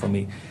key one for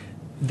me.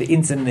 The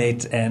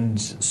internet and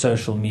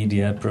social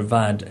media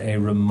provide a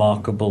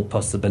remarkable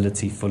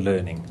possibility for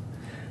learning.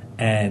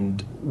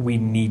 And we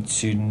need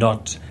to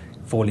not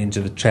fall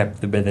into the trap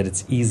that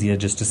it's easier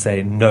just to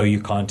say, no, you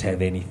can't have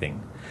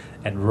anything,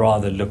 and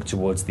rather look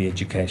towards the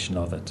education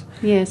of it.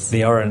 Yes.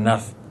 There are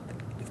enough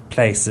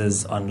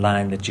places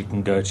online that you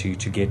can go to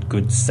get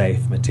good,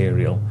 safe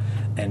material,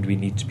 and we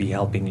need to be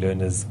helping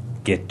learners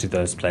get to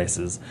those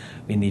places.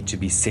 We need to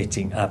be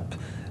setting up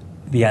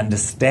the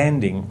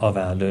understanding of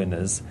our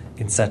learners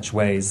in such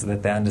ways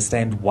that they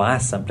understand why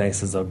some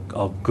places are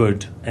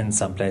good and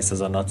some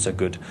places are not so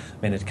good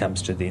when it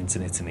comes to the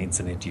internet and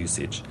internet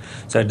usage.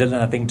 So Dylan,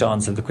 I think to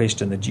answer the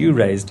question that you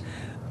raised,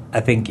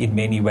 I think in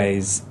many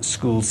ways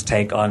schools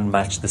take on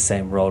much the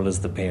same role as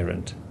the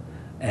parent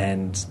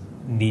and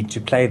need to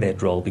play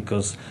that role,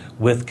 because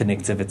with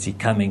connectivity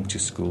coming to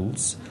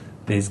schools,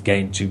 there's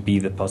going to be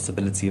the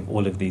possibility of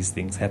all of these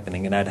things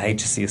happening. And I'd hate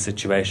to see a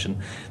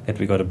situation that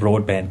we got a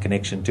broadband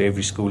connection to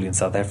every school in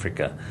South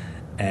Africa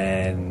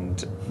and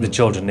the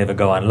children never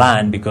go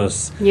online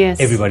because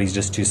everybody's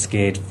just too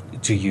scared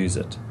to use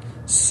it.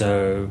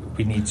 So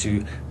we need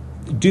to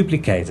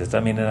duplicate it. I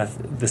mean,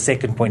 the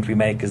second point we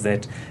make is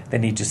that they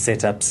need to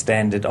set up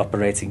standard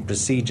operating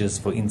procedures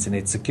for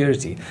internet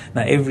security.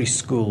 Now, every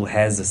school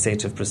has a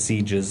set of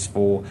procedures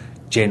for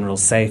general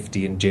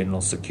safety and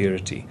general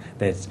security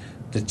that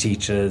the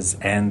teachers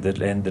and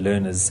the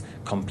learners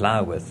comply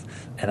with.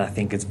 And I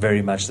think it's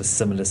very much a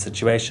similar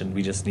situation.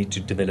 We just need to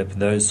develop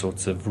those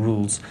sorts of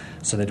rules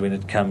so that when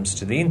it comes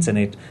to the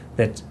internet,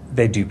 that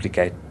they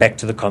duplicate. Back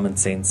to the common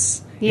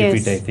sense,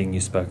 everyday thing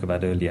you spoke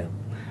about earlier.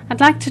 I'd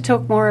like to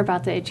talk more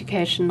about the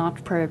education,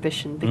 not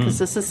prohibition, because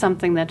this is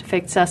something that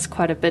affects us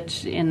quite a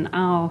bit in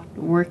our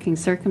working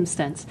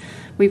circumstance.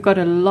 We've got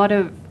a lot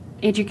of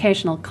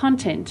educational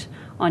content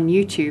on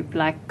YouTube,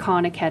 like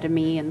Khan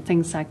Academy and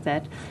things like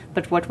that.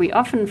 But what we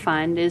often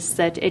find is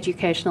that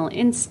educational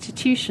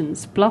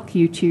institutions block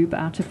YouTube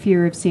out of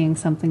fear of seeing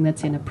something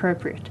that's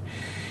inappropriate.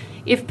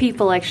 If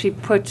people actually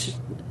put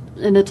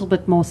a little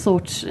bit more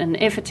thought and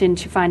effort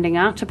into finding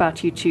out about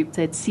YouTube,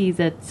 they'd see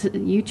that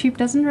YouTube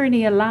doesn't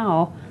really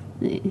allow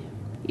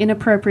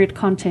inappropriate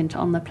content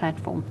on the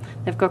platform.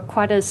 They've got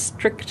quite a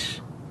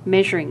strict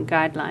measuring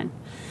guideline.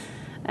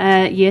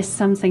 Yes,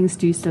 some things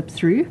do slip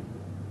through,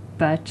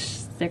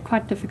 but they're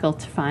quite difficult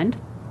to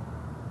find.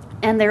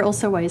 And there are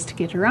also ways to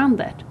get around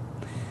that.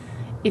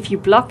 If you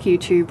block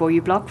YouTube or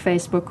you block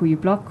Facebook or you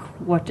block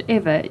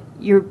whatever,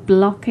 you're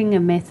blocking a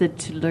method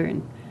to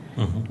learn.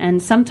 Mm-hmm.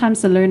 And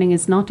sometimes the learning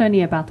is not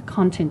only about the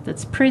content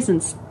that's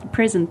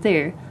present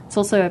there, it's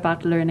also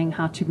about learning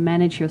how to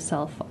manage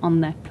yourself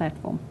on that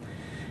platform.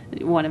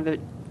 One of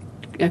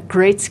a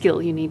great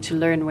skill you need to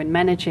learn when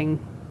managing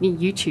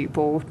YouTube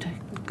or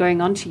going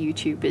onto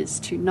YouTube is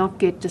to not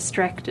get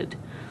distracted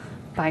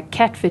by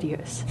cat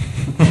videos.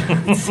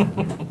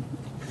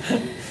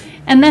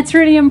 And that's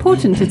really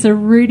important. It's a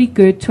really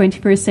good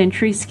 21st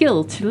century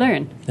skill to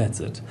learn. That's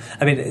it.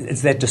 I mean,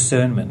 it's that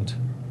discernment.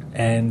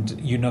 And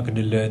you're not going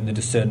to learn the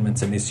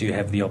discernment unless you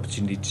have the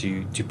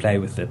opportunity to play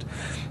with it.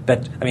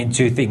 But, I mean,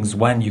 two things.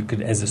 One, you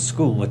could, as a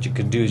school, what you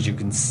can do is you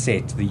can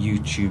set the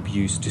YouTube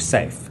use to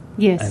safe.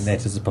 Yes. And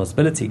that is a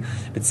possibility.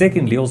 But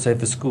secondly, also, if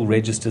the school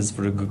registers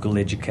for a Google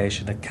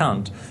Education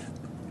account,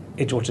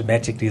 it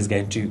automatically is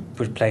going to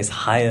place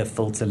higher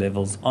filter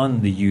levels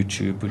on the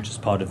YouTube, which is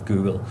part of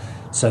Google,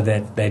 so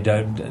that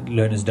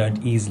learners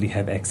don't easily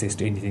have access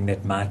to anything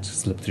that might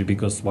slip through,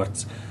 because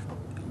once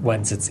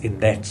it's in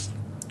that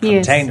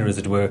container, as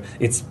it were,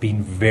 it's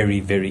been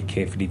very, very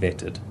carefully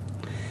vetted.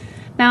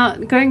 Now,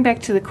 going back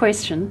to the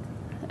question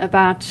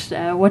about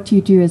what do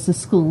you do as a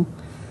school,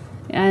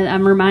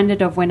 I'm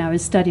reminded of when I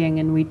was studying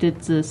and we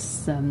did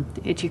this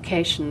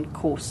education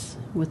course.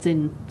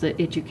 Within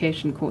the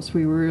education course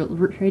we were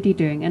already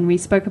doing, and we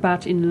spoke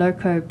about in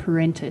loco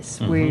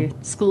parentis, where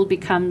school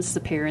becomes the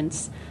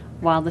parents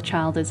while the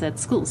child is at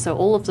school. So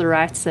all of the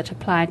rights that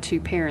apply to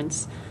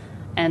parents.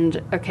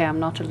 And, okay, I'm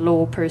not a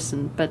law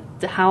person, but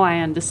how I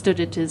understood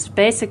it is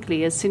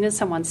basically as soon as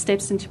someone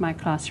steps into my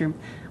classroom,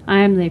 I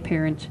am their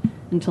parent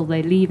until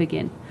they leave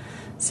again.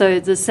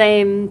 So the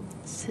same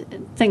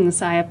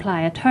things I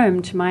apply at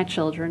home to my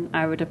children,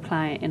 I would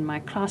apply in my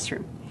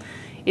classroom.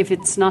 If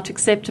it's not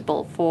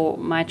acceptable for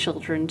my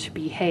children to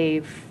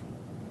behave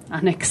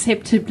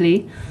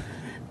unacceptably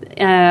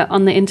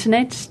on the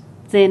internet,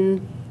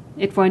 then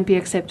it won't be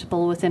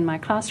acceptable within my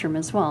classroom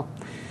as well.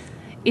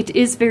 It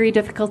is very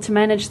difficult to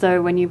manage,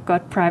 though, when you've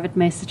got private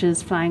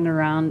messages flying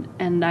around.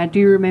 And I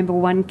do remember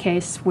one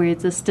case where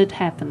this did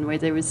happen, where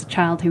there was a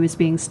child who was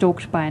being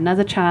stalked by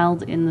another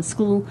child in the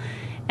school,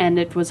 and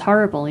it was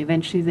horrible.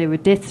 Eventually there were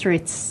death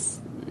threats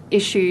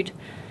issued,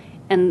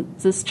 and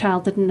this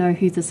child didn't know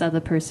who this other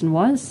person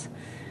was.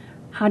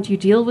 How do you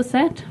deal with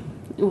that?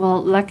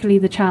 Well, luckily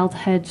the child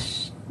had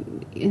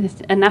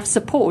enough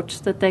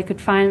support that they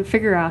could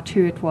figure out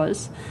who it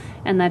was,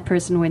 and that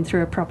person went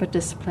through a proper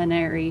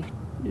disciplinary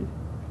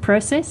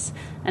process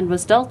and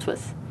was dealt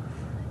with.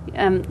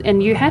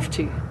 And you have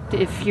to.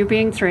 If you're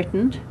being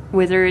threatened,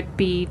 whether it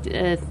be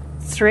a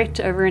threat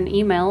over an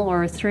email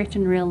or a threat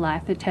in real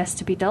life, it has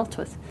to be dealt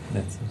with.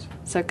 That's it.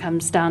 So it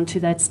comes down to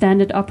that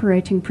standard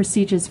operating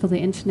procedures for the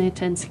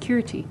internet and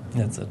security.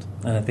 That's it.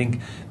 And I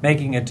think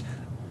making it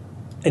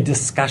a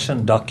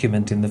discussion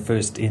document in the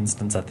first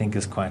instance, I think,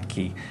 is quite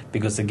key,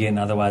 because again,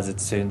 otherwise it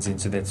turns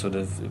into that sort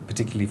of,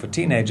 particularly for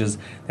teenagers,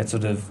 that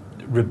sort of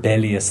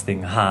rebellious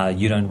thing.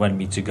 You don't want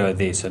me to go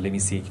there, so let me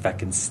see if I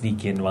can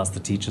sneak in whilst the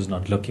teacher's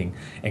not looking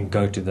and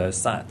go to those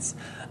sites.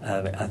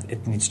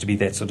 It needs to be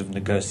that sort of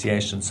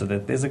negotiation so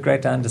that there's a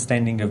greater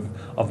understanding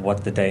of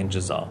what the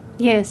dangers are.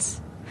 Yes.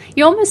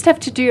 You almost have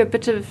to do a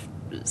bit of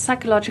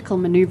psychological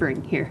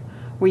maneuvering here,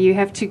 where you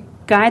have to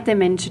guide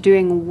them into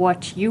doing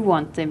what you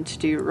want them to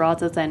do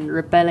rather than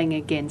rebelling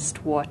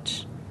against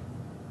what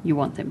you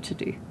want them to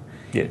do.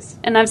 Yes.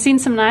 And I've seen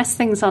some nice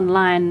things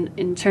online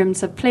in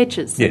terms of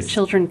pledges Yes. that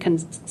children can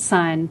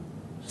sign,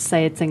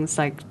 say things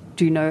like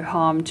do no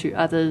harm to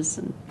others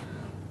and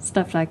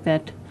stuff like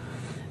that.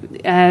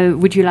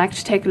 Would you like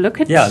to take a look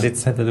at? Yeah,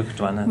 let's have a look at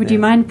one. Would you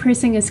mind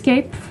pressing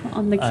escape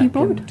on the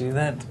keyboard? I can do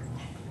that.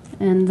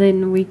 And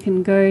then we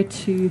can go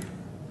to...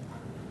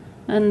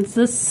 And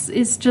this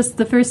is just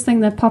the first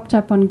thing that popped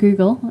up on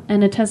Google,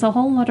 and it has a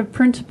whole lot of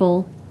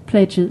printable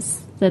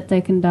pledges that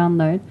they can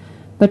download.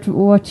 But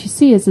what you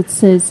see is it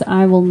says,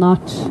 I will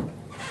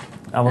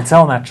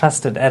tell my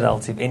trusted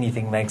adult if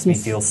anything makes me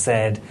Yes. feel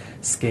sad,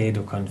 scared,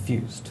 or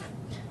confused.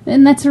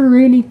 And that's a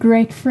really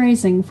great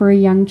phrasing for a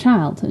young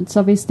child. It's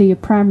obviously a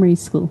primary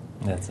school.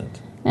 That's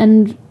it.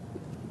 And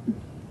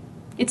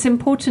it's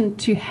important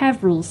to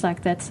have rules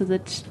like that so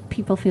that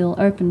people feel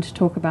open to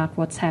talk about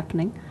what's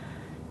happening.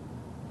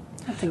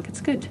 I think it's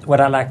good. What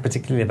I like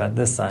particularly about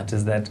this site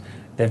is that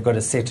they've got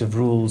a set of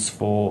rules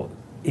for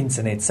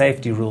internet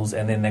safety rules,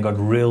 and then they've got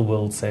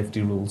real-world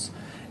safety rules.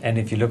 And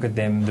if you look at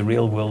them, the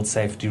real-world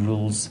safety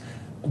rules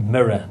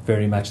mirror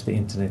very much the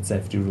internet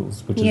safety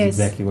rules, which is Yes.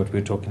 exactly what we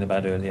were talking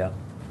about earlier.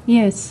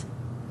 Yes.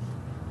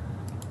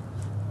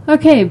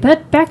 Okay,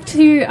 but back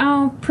to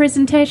our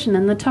presentation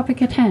and the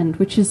topic at hand,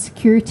 which is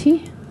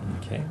security.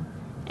 Okay.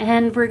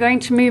 And we're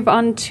going to move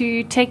on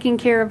to taking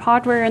care of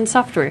hardware and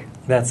software.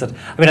 That's it.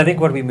 I mean, I think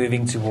what we're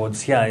moving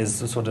towards here is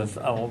the sort of,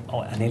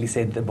 I nearly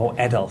said the more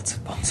adult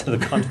parts of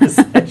the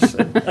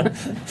conversation.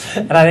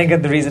 And I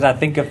think the reason I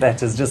think of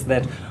that is just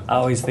that I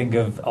always think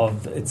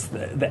of it's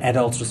the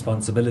adult's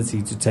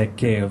responsibility to take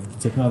care of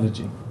the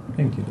technology.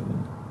 Thank you,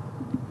 Dylan.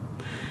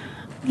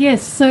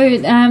 Yes,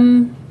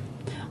 so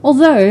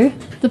although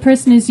the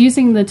person who's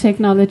using the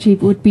technology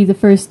would be the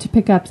first to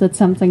pick up that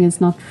something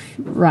is not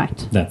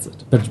right. That's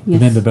it. But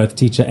Yes. remember, both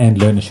teacher and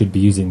learner should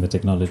be using the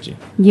technology.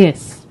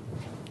 Yes.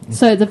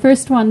 So the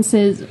first one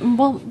says,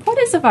 well, what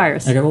is a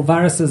virus? Okay, well,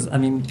 viruses, I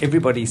mean,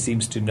 everybody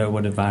seems to know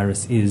what a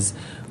virus is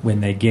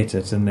when they get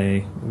it, and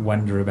they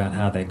wonder about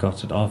how they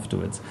got it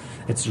afterwards.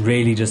 It's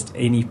really just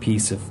any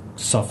piece of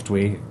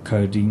software,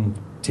 coding,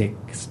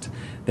 text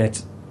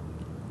that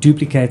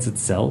duplicates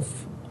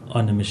itself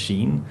on a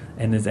machine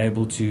and is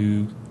able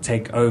to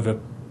take over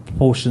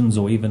portions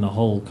or even a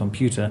whole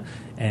computer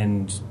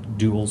and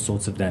do all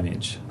sorts of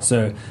damage.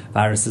 So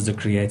viruses are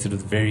created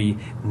with very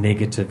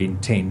negative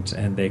intent,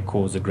 and they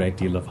cause a great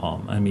deal of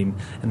harm. I mean,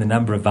 and the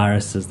number of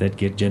viruses that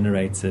get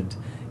generated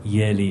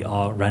yearly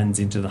runs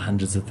into the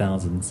hundreds of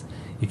thousands.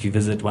 If you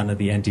visit one of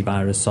the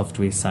antivirus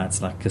software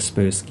sites like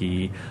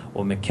Kaspersky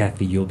or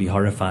McAfee, you'll be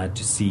horrified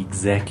to see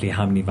exactly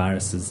how many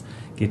viruses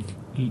get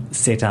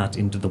set out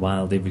into the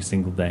wild every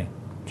single day.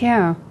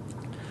 Yeah.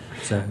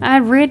 So I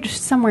read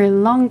somewhere a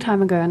long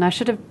time ago, and I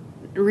should have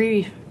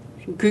really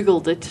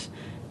Googled it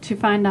to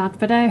find out,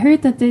 but I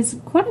heard that there's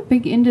quite a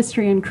big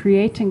industry in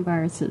creating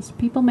viruses.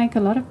 People make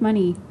a lot of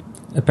money.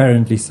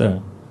 apparently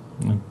so.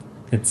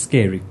 It's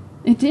scary.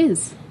 It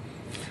is.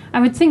 I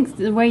would think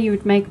the way you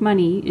would make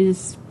money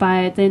is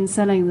by then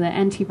selling the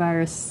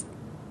antivirus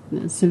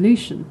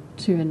solution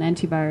to an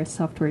antivirus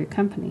software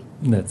company.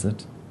 That's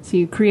it. So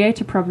you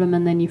create a problem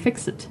and then you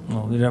fix it.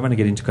 Well, we don't want to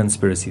get into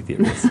conspiracy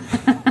theories.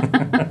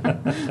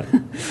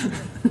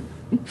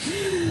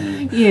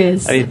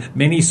 Yes. I mean,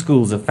 many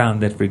schools have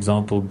found that, for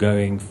example,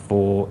 going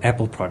for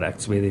Apple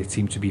products where there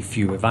seem to be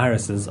fewer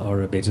viruses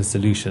are a better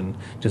solution,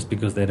 just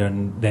because there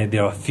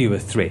are fewer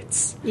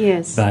threats.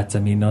 Yes. But I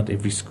mean, not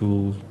every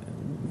school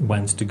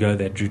wants to go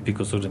that route,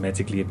 because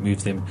automatically it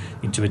moves them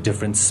into a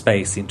different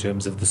space in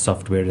terms of the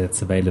software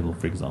that's available,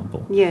 for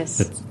example. Yes.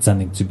 That's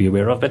something to be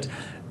aware of. But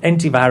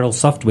antiviral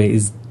software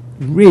is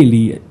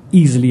really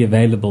easily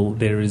available.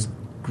 There is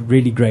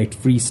really great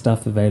free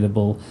stuff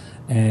available.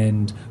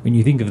 And when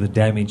you think of the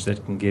damage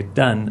that can get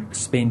done,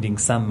 spending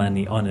some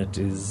money on it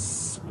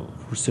is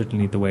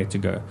certainly the way to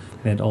go.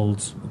 That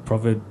old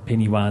proverb,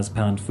 penny wise,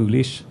 pound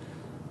foolish,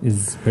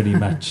 is pretty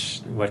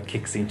much what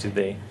kicks into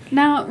there.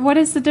 Now, what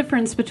is the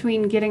difference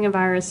between getting a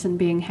virus and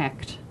being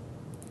hacked?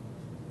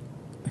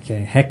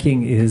 Okay,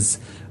 hacking is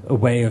a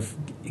way of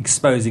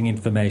exposing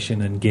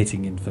information and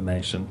getting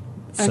information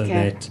so Okay.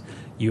 that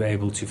you're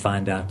able to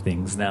find out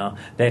things. Now,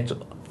 that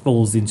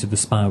falls into the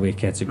spyware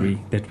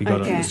category that we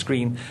got on Okay. the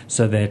screen,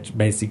 so that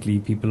basically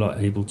people are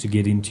able to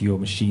get into your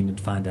machine and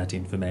find out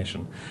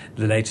information.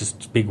 The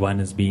latest big one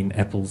has been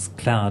Apple's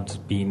cloud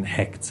being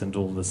hacked and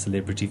all the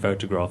celebrity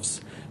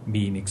photographs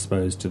being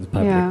exposed to the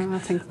public. Yeah, I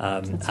think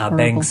that's Our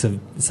horrible.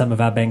 some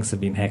of our banks have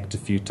been hacked a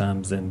few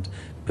times, and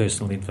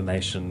personal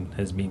information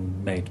has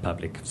been made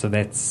public. So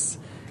that's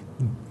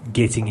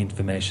getting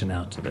information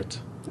out of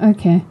it.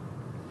 Okay.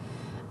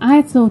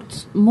 I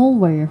thought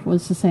malware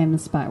was the same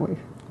as spyware.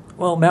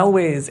 Well,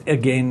 malware is,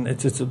 again,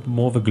 it's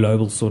more of a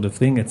global sort of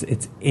thing.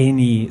 It's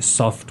any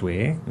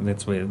software, and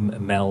that's where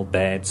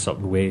bad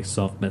software,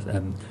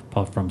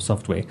 apart from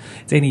software.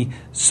 It's any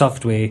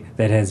software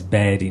that has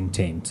bad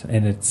intent,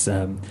 and it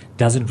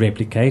doesn't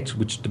replicate,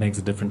 which makes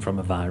it different from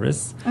a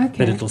virus. Okay.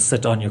 But it'll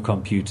sit on your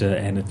computer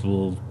and it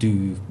will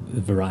do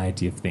a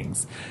variety of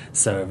things.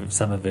 So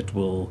some of it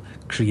will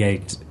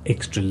create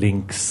extra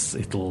links.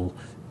 It'll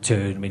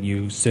turn, when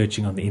you're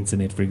searching on the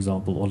internet, for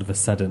example, all of a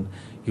sudden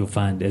you'll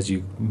find as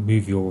you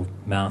move your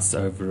mouse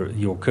over,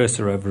 your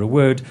cursor over a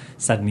word,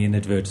 suddenly an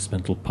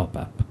advertisement will pop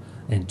up.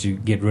 And to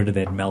get rid of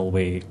that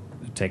malware,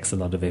 it takes a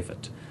lot of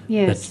effort.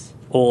 Yes.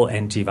 But all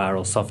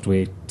antiviral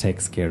software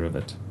takes care of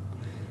it.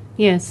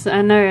 Yes,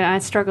 I know. I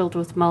struggled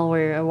with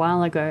malware a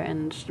while ago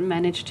and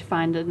managed to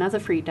find another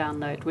free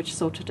download which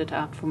sorted it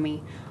out for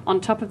me, on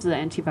top of the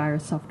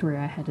antivirus software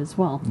I had as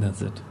well.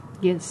 That's it.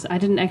 Yes, I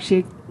didn't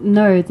actually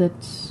know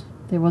that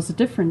there was a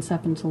difference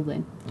up until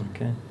then.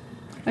 Okay.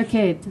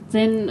 Okay,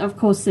 then of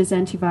course there's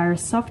antivirus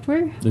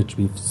software. Which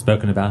we've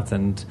spoken about,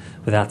 and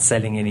without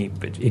selling any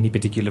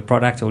particular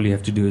product, all you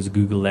have to do is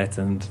Google that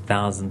and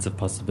thousands of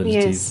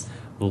possibilities Yes.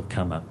 will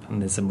come up.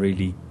 And there's some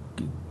really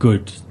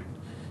good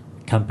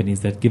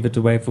companies that give it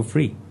away for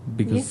free,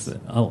 because Yes.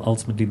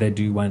 ultimately they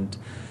do want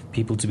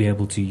people to be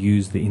able to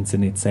use the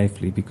internet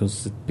safely,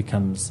 because it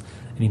becomes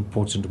an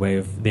important way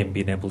of them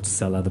being able to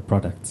sell other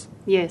products.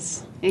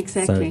 Yes, So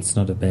exactly. it's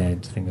not a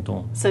bad thing at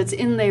all. So it's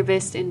in their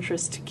best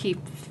interest to keep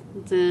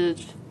the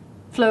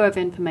flow of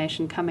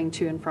information coming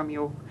to and from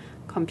your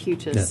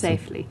computer That's it.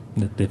 safely.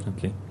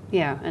 Definitely.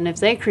 Yeah, and if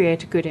they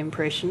create a good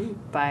impression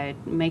by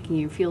making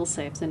you feel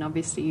safe, then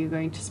obviously you're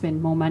going to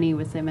spend more money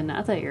with them in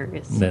other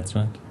areas. That's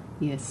right.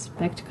 Yes,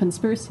 back to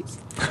conspiracies.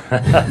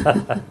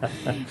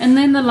 And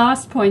then the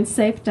last point,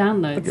 safe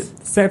downloads. Okay.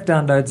 Safe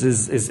downloads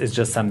is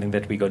just something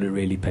that we got to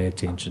really pay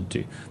attention to.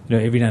 You know,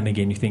 every now and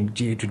again you think,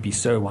 gee, it would be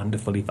so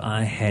wonderful if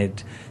I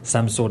had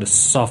some sort of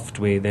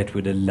software that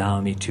would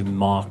allow me to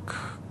mark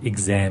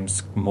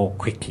exams more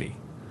quickly.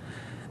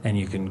 And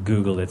you can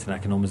Google it, and I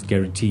can almost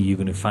guarantee you're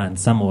going to find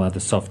some or other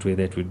software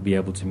that would be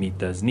able to meet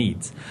those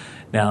needs.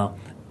 Now,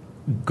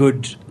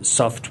 good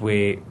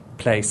software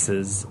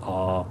places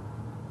are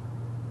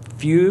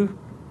few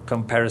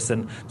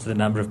comparison to the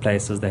number of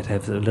places that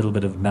have a little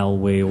bit of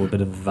malware or a bit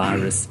of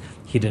virus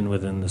hidden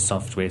within the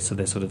software, so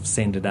they sort of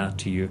send it out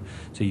to you.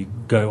 So you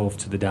go off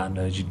to the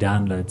download, you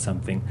download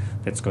something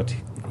that's got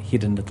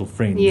hidden little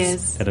friends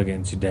Yes. that are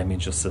going to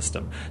damage your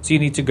system. So you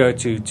need to go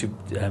to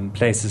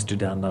places to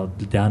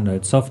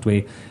download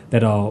software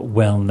that are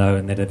well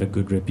known, that have a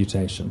good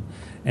reputation.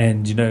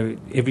 And you know,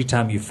 every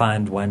time you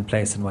find one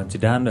place and want to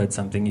download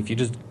something, if you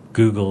just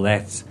Google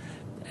that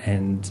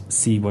and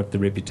see what the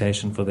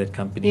reputation for that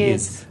company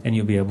Yes. is, and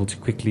you'll be able to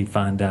quickly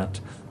find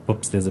out,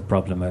 whoops, there's a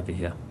problem over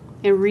here.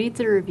 And read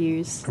the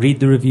reviews. Read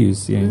the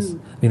reviews, yes.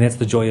 I mean, that's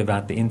the joy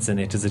about the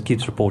internet, is it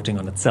keeps reporting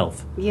on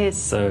itself. Yes.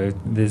 So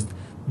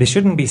there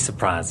shouldn't be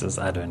surprises,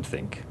 I don't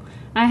think.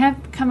 I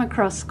have come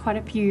across quite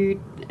a few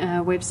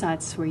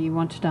websites where you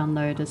want to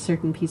download a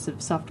certain piece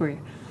of software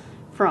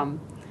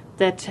from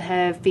that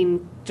have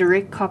been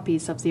direct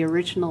copies of the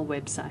original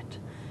website.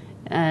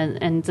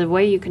 And the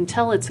way you can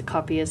tell it's a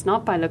copy is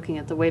not by looking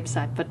at the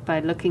website, but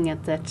by looking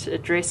at that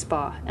address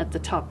bar at the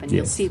top. And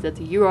you'll Yes. see that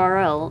the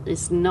URL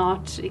is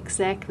not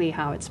exactly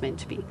how it's meant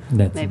to be.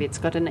 That's Maybe it's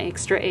got an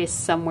extra S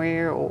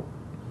somewhere. Or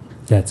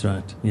That's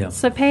right, yeah.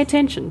 So pay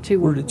attention to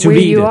where read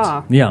you it.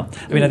 are. Yeah,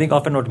 I mean, I think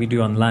often what we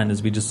do online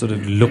is we just sort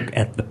of look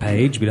at the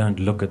page. We don't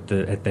look at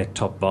that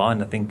top bar,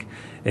 and I think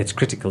it's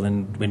critical.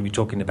 And when we're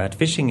talking about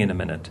phishing in a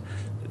minute,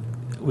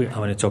 I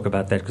want to talk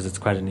about that because it's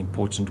quite an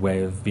important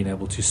way of being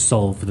able to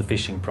solve the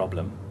phishing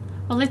problem.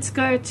 Well, let's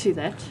go to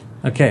that.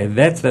 Okay,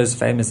 that's those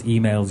famous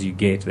emails you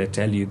get that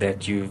tell you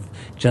that you've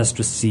just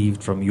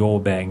received from your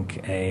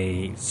bank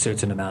a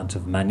certain amount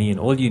of money, and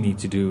all you need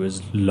to do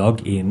is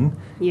log in,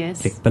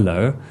 Yes. click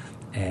below,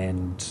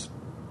 and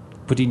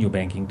put in your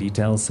banking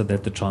details so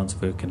that the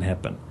transfer can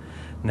happen.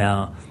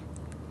 Now,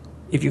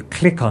 if you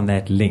click on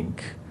that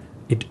link,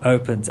 it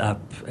opens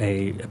up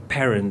a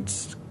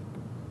apparent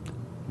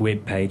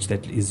web page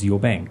that is your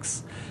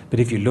bank's. But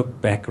if you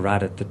look back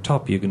right at the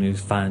top, you're going to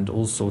find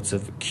all sorts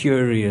of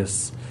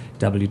curious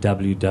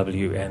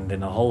www and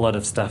then a whole lot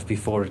of stuff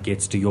before it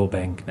gets to your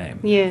bank name.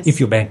 Yes. If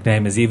your bank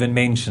name is even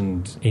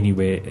mentioned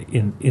anywhere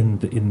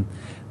in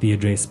the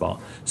address bar.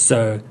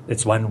 So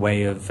it's one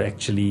way of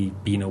actually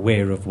being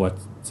aware of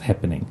what's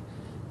happening,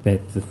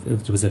 that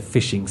it was a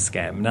phishing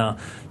scam. Now,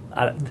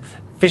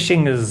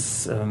 phishing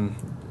is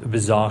a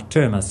bizarre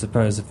term, I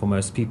suppose, for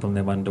most people, and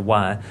they wonder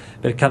why.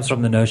 But it comes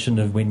from the notion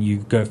of when you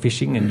go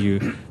fishing and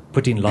you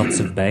put in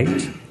lots of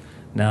bait.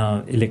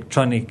 Now,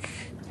 electronic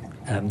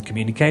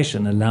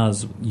communication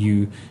allows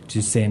you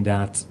to send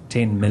out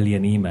 10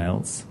 million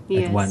emails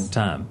Yes. at one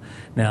time.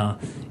 Now,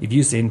 if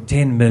you send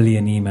 10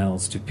 million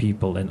emails to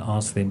people and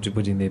ask them to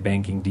put in their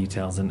banking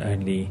details and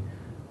only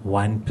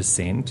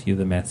 1%, you're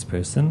the maths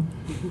person,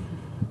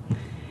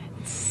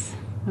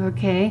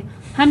 Okay.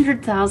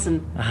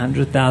 100,000.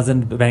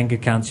 100,000 bank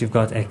accounts you've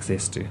got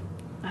access to.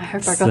 I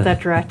hope I got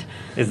that right.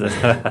 Is it?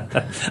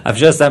 I'm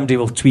sure somebody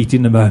will tweet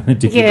in a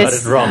moment if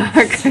Yes. you got it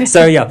wrong. Okay.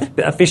 So,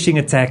 phishing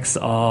attacks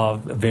are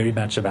very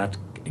much about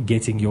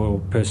getting your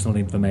personal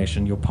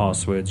information, your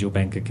passwords, your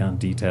bank account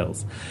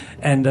details.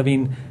 And, I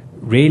mean,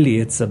 really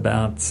it's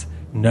about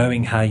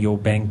knowing how your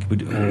bank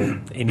would or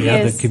any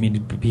Yes.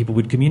 other people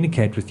would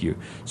communicate with you.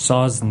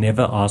 SARS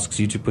never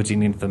asks you to put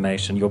in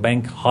information. Your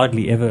bank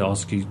hardly ever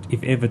asks you,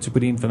 if ever, to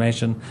put in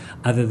information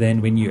other than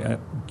when you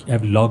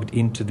have logged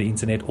into the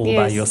internet all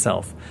by Yes.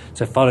 yourself.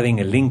 So following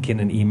a link in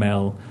an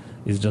email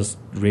is just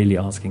really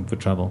asking for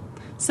trouble.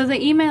 So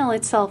the email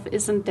itself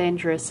isn't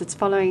dangerous. It's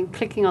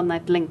clicking on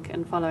that link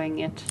and following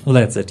it. Well,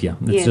 that's it, yeah.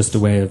 It's Yes. just a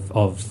way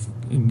of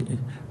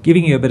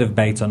giving you a bit of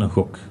bait on a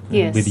hook.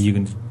 Yes. Whether you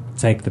can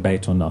take the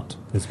bait or not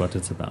is what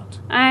it's about.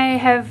 I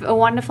have a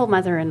wonderful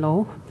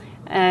mother-in-law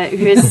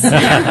who is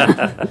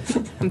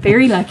I'm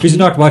very lucky. She's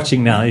not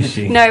watching now, is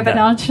she? No, but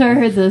I'll show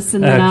her this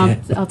and then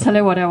Okay. I'll tell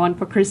her what I want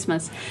for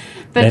Christmas.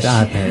 But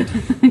That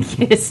iPad.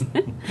 yes.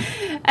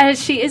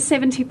 She is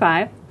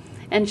 75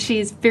 and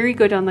she's very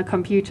good on the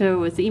computer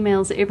with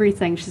emails,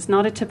 everything. She's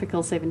not a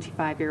typical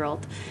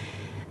 75-year-old.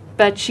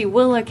 But she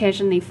will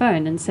occasionally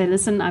phone and say,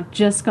 listen, I've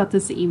just got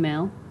this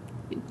email.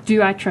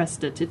 Do I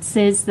trust it? It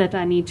says that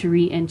I need to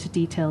re-enter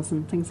details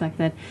and things like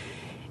that.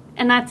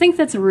 And I think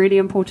that's a really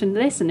important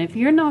lesson. If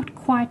you're not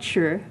quite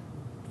sure,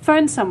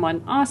 phone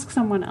someone, ask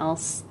someone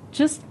else,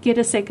 just get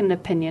a second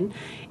opinion.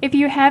 If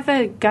you have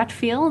a gut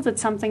feel that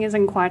something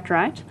isn't quite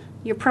right,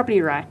 you're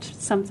probably right.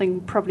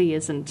 Something probably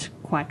isn't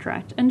quite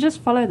right. And just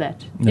follow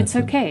that. That's it's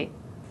it. okay.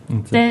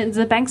 That's it.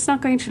 The bank's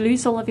not going to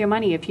lose all of your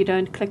money if you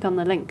don't click on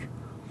the link.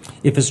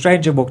 If a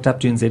stranger walked up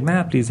to you and said, may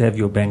I please have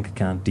your bank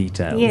account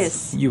details?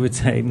 Yes. You would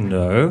say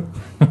no.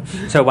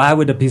 So why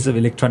would a piece of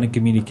electronic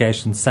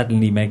communication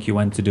suddenly make you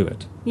want to do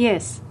it?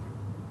 Yes.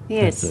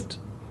 Yes. That's it.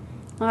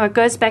 Oh, it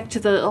goes back to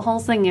the whole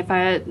thing. If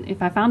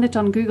I found it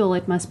on Google,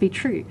 it must be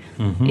true.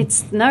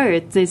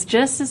 Mm-hmm. There's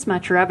just as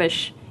much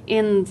rubbish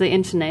in the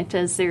internet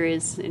as there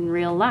is in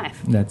real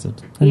life. That's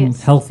it. And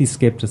Yes. healthy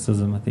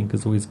skepticism, I think,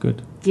 is always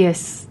good.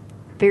 Yes,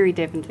 very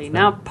definitely.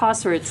 Now,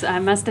 passwords. I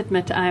must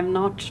admit, I'm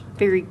not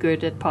very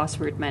good at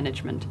password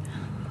management.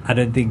 I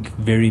don't think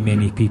very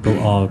many people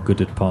are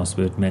good at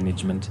password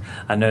management.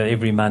 I know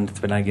every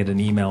month when I get an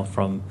email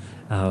from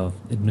our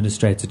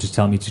administrator to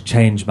tell me to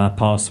change my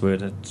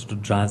password, it sort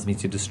of drives me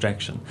to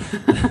distraction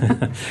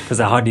because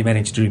I hardly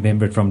manage to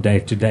remember it from day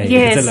to day,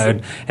 Yes. let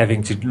alone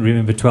having to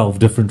remember 12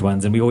 different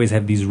ones. And we always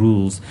have these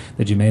rules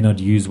that you may not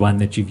use one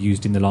that you've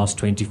used in the last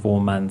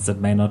 24 months, that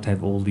may not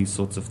have all these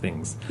sorts of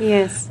things.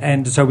 Yes.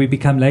 And so we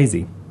become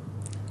lazy.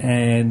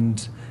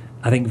 And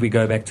I think if we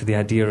go back to the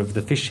idea of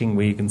the phishing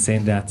where you can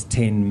send out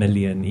 10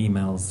 million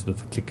emails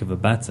with a click of a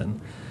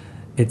button,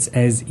 it's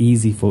as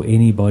easy for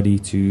anybody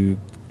to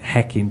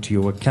hack into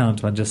your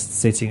account by just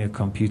setting a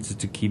computer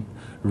to keep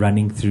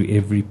running through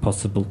every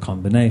possible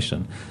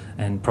combination.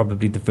 And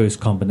probably the first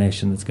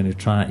combination that's going to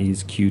try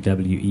is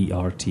QWERTY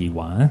or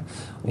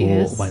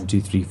Yes.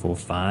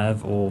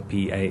 12345 or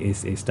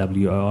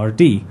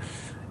PASSWORD.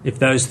 If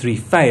those three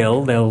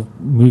fail, they'll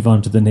move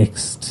on to the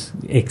next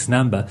X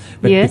number.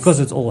 But Yes. because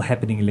it's all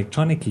happening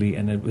electronically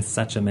and with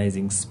such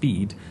amazing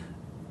speed,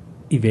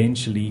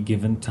 eventually,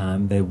 given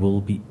time, they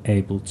will be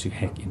able to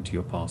hack into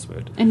your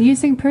password. And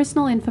using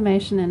personal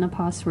information in a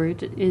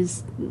password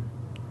is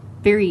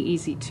very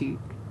easy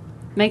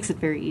makes it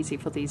very easy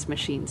for these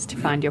machines to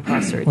find your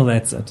password. Well,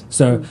 that's it.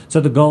 So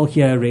the goal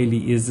here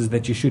really is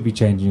that you should be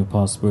changing your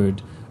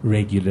password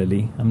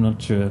regularly. I'm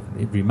not sure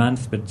every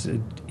month, but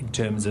in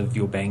terms of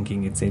your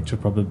banking, etc.,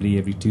 probably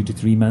every 2 to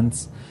 3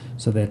 months,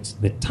 so that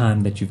the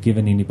time that you've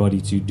given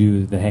anybody to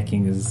do the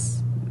hacking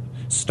is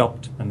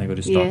stopped and they've got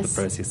to start Yes.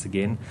 the process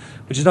again,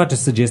 which is not to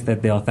suggest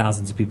that there are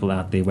thousands of people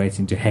out there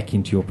waiting to hack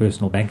into your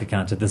personal bank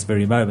account at this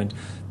very moment,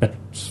 but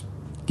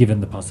given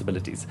the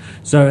possibilities.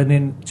 So, and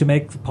then to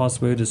make the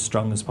password as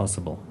strong as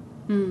possible.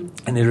 And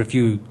there are a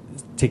few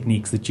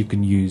techniques that you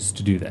can use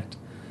to do that.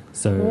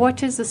 So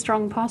What is a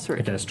strong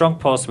password? a strong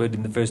password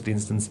in the first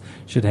instance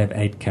should have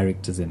 8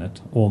 characters in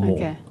it or more.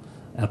 Okay.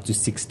 up to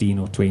 16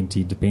 or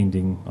 20,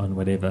 depending on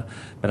whatever.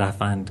 But I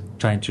find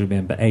trying to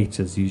remember 8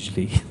 is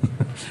usually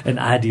an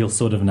ideal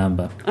sort of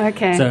number.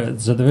 Okay. So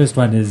the first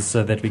one is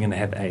so that we're going to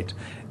have 8.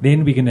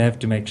 Then we're going to have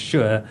to make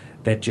sure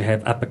that you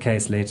have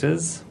uppercase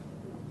letters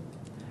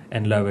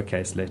and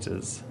lowercase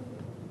letters.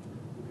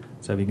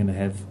 So we're going to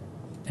have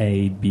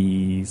A,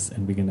 B's,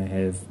 and we're going to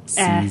have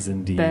C's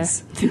and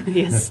D's.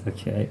 Yes.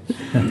 Okay.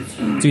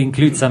 To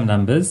include some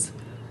numbers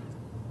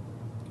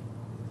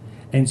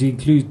and to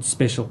include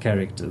special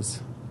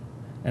characters.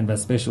 And by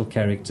special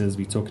characters,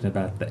 we're talking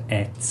about the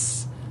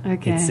ats,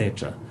 Okay.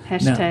 etc.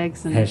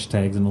 Hashtags and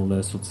Hashtags and all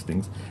those sorts of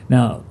things.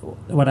 Now,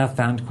 what I've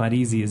found quite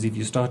easy is if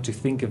you start to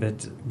think of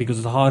it, because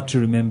it's hard to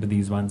remember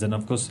these ones, and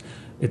of course,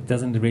 it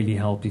doesn't really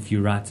help if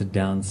you write it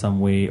down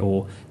somewhere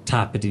or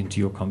type it into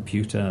your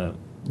computer.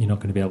 You're not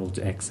going to be able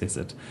to access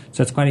it.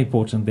 So it's quite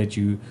important that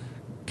you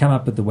come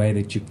up with the way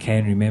that you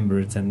can remember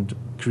it, and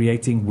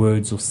creating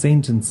words or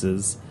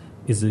sentences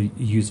is a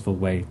useful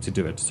way to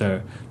do it.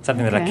 So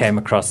something that I Okay. came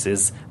across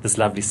is this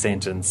lovely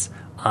sentence,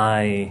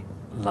 I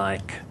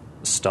like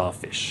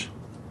starfish.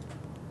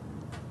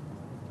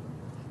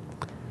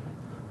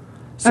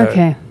 So,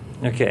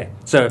 Okay.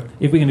 So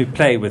if we're going to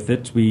play with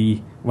it,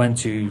 we want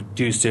to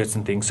do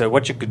certain things. So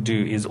what you could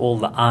do is all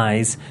the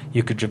I's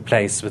you could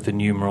replace with the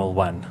numeral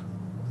 1.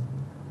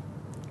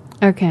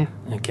 Okay.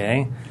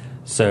 Okay.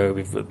 So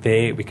we've got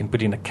there, we can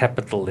put in a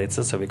capital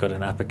letter. So we've got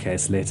an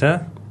uppercase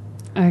letter.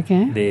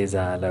 Okay. There's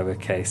our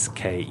lowercase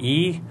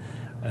ke.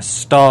 A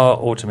star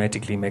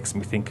automatically makes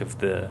me think of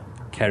the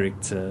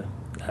character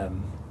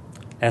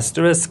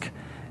asterisk.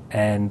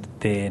 And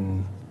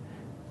then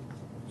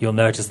you'll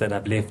notice that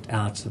I've left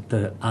out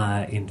the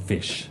I in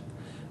fish,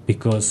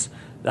 because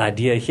the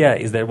idea here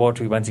is that what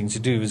we're wanting to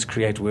do is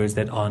create words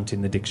that aren't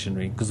in the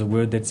dictionary, because a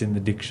word that's in the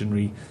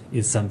dictionary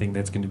is something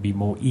that's going to be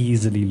more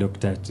easily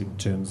looked at in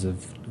terms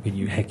of when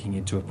you're hacking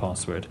into a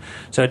password.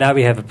 So now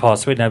we have a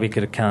password. Now we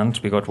could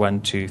count. We got 1,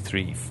 2,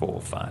 3,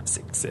 4, 5,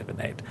 6, 7,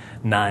 8,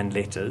 9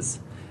 letters.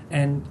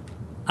 And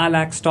I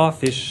like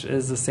starfish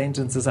as a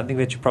sentence is something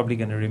that you're probably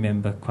going to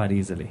remember quite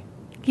easily.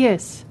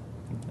 Yes.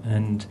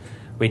 And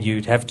when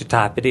you have to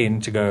type it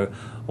in to go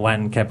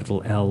 1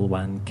 capital L,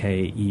 1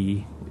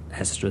 K-E,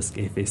 asterisk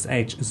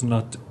FSH is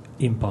not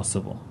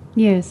impossible.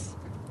 Yes.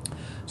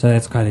 So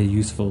that's quite a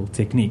useful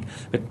technique.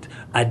 But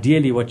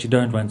ideally what you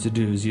don't want to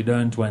do is you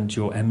don't want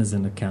your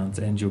Amazon account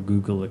and your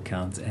Google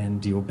account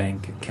and your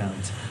bank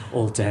account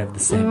all to have the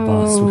same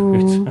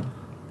password.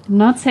 I'm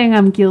not saying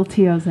I'm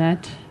guilty of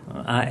that.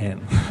 I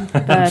am.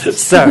 But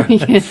So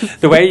yes.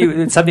 the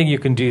way something you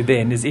can do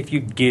then is if you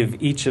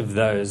give each of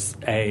those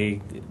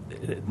a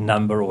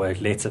number or a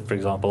letter, for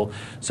example.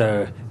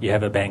 So you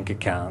have a bank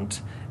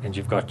account, and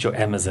you've got your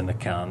Amazon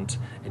account,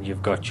 and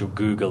you've got your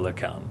Google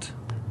account.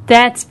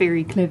 That's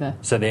very clever.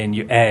 So then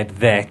you add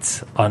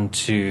that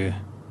onto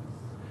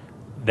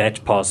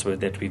that password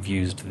that we've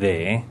used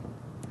there.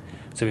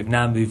 So we've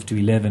now moved to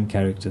 11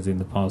 characters in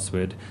the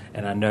password,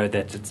 and I know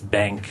that it's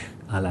bank,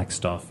 I like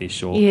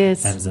starfish, or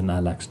Yes. Amazon, I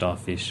like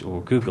starfish,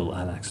 or Google,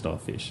 I like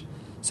starfish.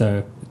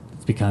 So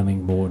it's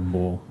becoming more and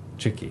more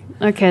tricky.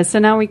 Okay, so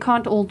now we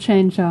can't all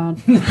change our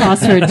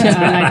password to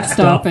I like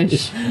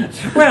starfish.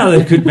 Well,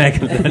 it could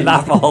make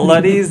life a whole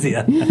lot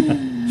easier.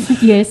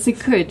 Yes, it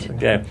could.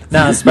 Okay.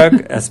 Now I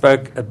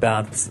spoke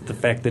about the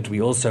fact that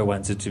we also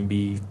wanted to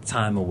be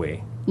time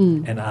aware,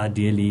 and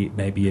ideally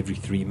maybe every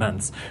 3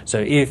 months. So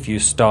if you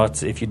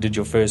did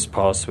your first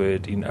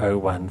password in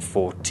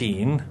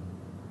 0114,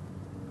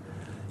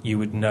 you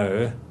would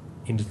know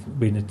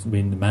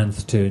when the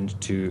month turned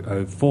to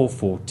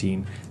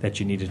 0414 that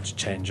you needed to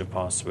change your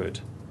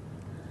password.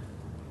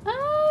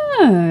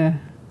 Ah,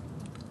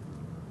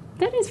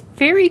 that is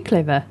very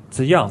clever.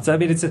 So yeah, so I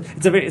mean it's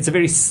a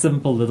very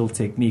simple little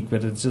technique,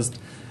 but it's just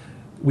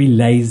we're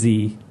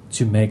lazy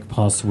to make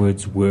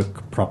passwords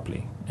work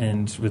properly.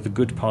 And with a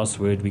good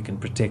password, we can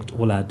protect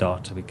all our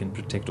data, we can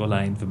protect all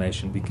our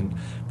information, we can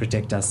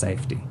protect our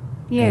safety.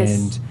 Yes.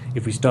 And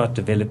if we start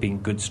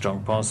developing good,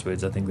 strong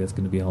passwords, I think that's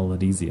going to be a whole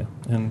lot easier.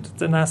 And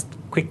it's a nice,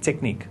 quick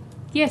technique.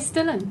 Yes,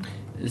 Dylan.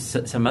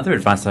 Some other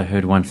advice I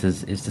heard once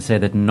is to say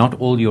that not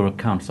all your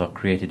accounts are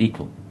created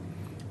equal.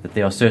 That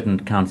there are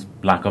certain accounts,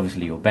 like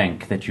obviously your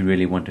bank, that you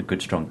really want a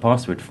good, strong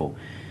password for.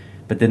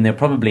 But then there are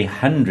probably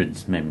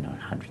hundreds, maybe not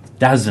hundreds,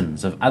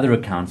 dozens of other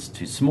accounts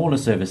to smaller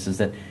services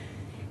that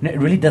it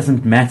really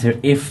doesn't matter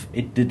if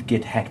it did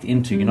get hacked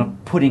into. You're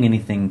not putting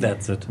anything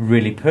That's it.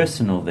 really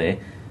personal there.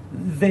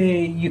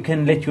 There you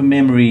can let your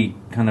memory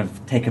kind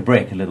of take a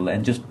break a little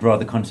and just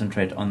rather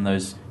concentrate on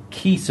those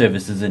key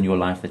services in your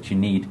life that you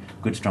need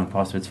good, strong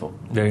passwords for.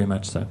 Very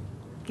much so.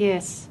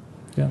 Yes.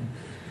 Yeah.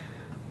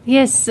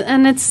 Yes,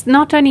 and it's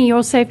not only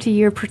your safety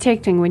you're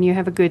protecting when you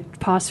have a good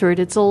password,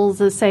 it's all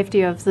the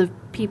safety of the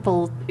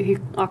people who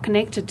are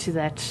connected to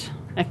that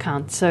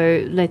account.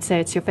 So let's say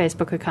it's your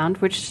Facebook account,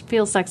 which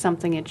feels like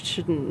something it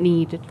shouldn't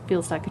need. It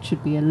feels like it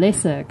should be a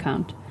lesser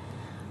account.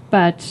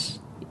 But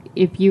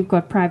if you've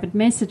got private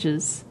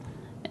messages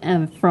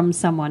from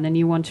someone and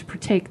you want to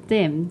protect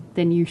them,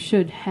 then you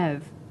should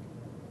have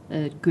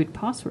a good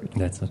password.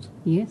 That's it.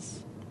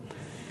 Yes.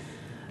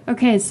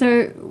 Okay,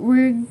 so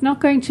we're not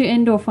going to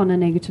end off on a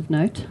negative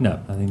note.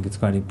 No, I think it's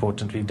quite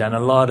important. We've done a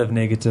lot of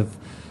negative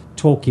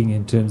talking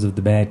in terms of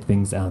the bad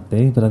things out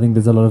there, but I think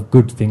there's a lot of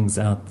good things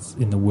out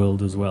in the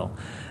world as well.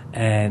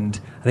 And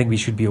I think we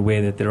should be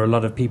aware that there are a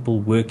lot of people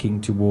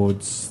working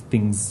towards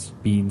things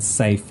being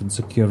safe and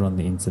secure on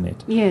the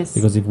internet. Yes.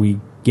 Because if we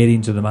get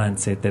into the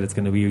mindset that it's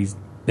going to be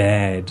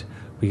bad,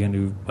 we're going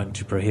to want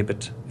to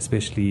prohibit,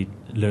 especially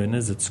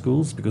learners at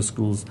schools, because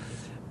schools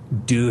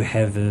do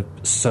have a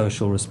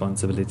social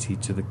responsibility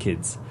to the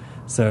kids.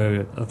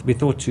 So we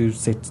thought to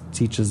set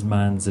teachers'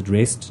 minds at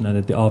rest, to know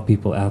that there are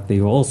people out there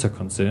who are also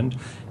concerned.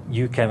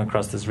 You came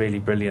across this really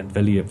brilliant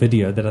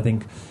video that I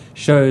think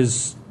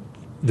shows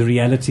the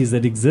realities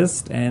that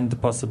exist and the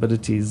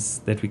possibilities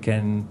that we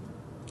can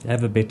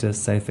have a better,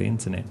 safer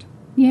internet.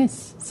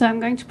 Yes. So I'm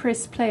going to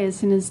press play as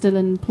soon as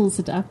Dylan pulls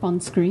it up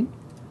on screen.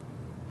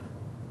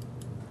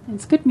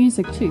 It's good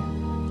music too.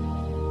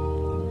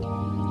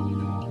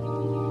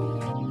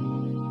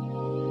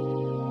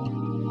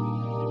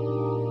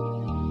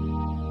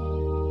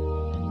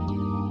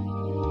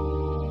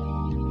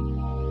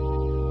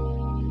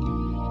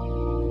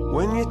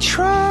 When you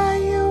try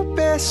your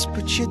best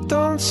but you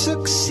don't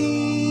succeed,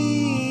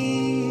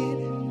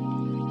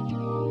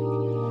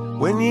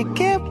 when you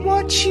get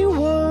what you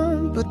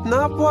want but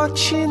not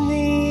what you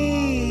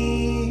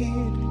need,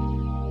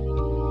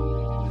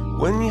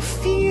 when you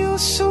feel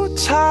so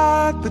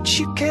tired but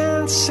you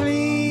can't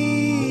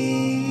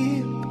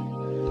sleep,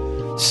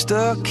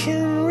 stuck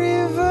in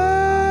reverse,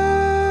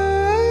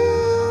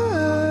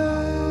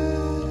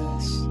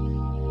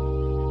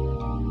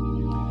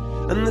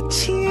 and the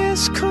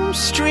tears come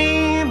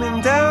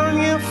streaming down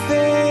your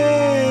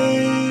face,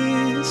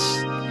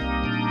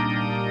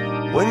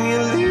 when you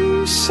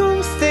lose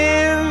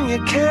something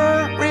you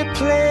can't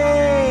replace,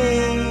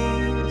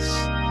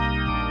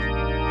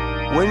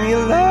 when you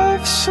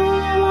love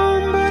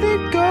someone but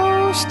it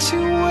goes to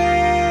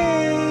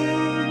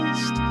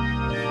waste,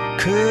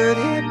 could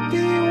it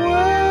be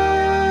worse?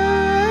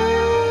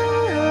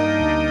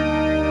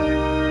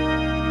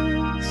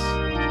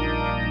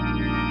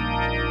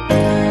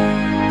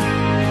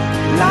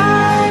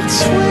 Lights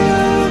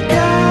will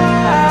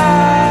guide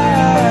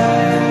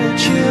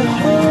you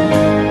home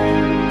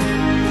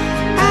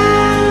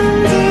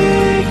and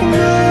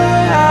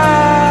ignite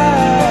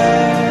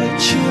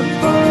your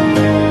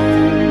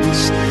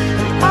bones,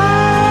 and I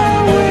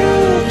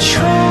will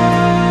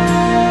try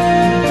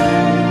to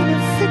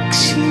fix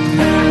you.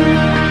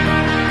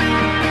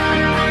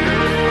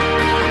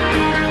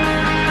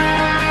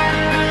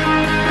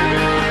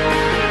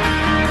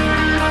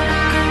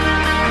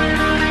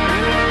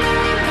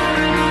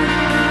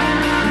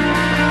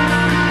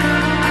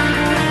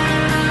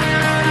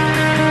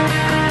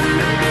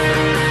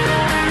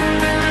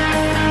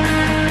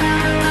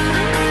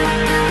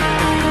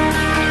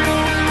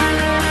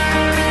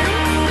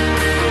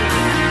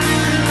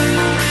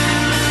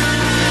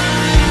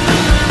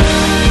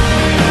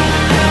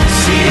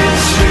 See a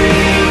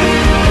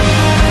stream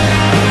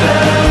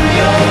down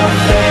your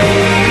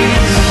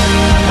face.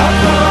 I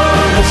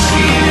promise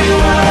you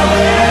I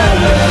will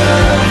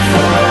learn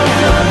from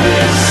my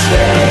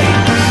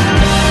mistakes.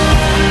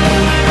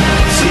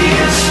 See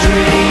a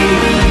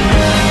stream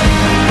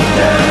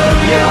down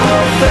your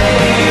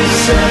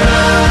face, and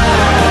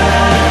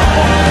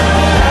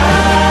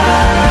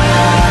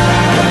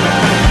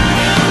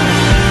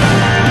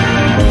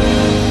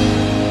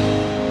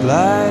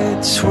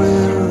lights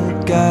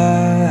will guide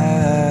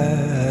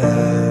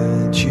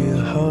you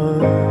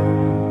home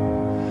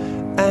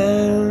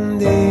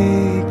and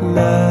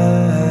ignite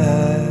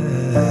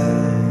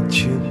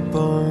your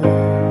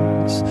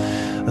bones,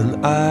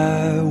 and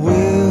I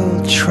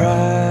will try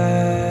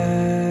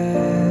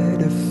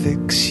to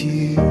fix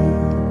you.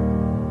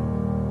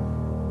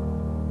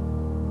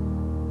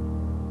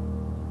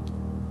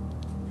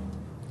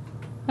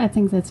 I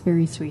think that's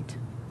very sweet.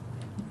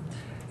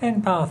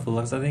 And powerful,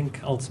 because I think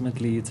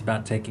ultimately it's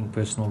about taking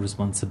personal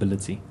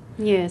responsibility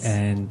Yes.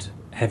 and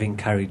having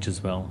courage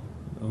as well,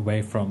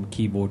 away from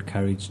keyboard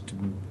courage to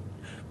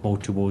more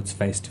towards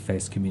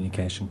face-to-face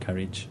communication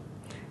courage.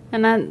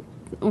 And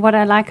what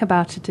I like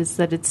about it is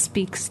that it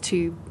speaks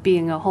to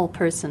being a whole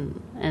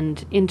person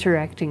and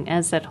interacting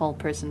as that whole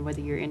person, whether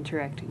you're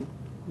interacting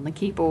on the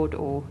keyboard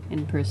or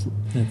in person.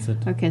 That's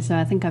it. Okay, so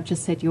I think I've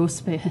just said your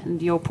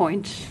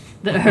point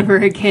over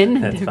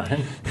again. That's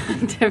fine.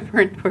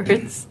 Different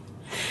words.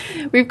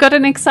 We've got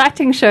an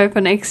exciting show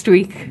for next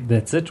week.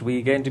 That's it.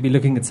 We're going to be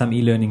looking at some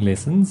e-learning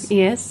lessons.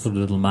 Yes. Sort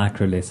of little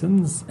micro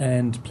lessons,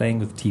 and playing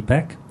with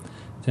TPAC.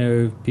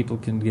 So people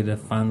can get a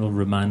final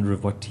reminder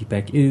of what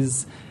TPAC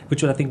is,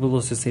 which I think will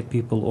also set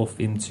people off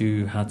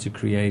into how to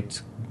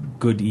create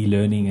good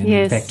e-learning and,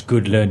 Yes. in fact,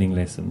 good learning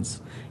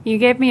lessons. You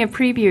gave me a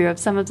preview of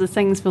some of the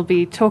things we'll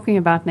be talking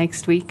about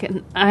next week,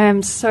 and I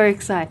am so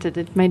excited.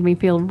 It made me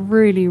feel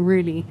really,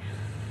 really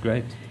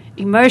Great.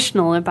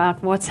 emotional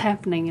about what's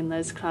happening in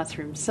those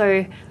classrooms.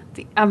 So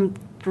I'm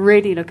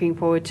really looking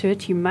forward to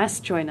it. You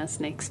must join us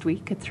next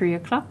week at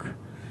 3:00.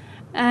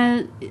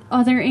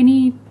 Are there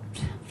any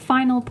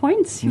final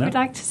points you No. would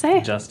like to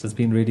say? Just has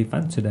been really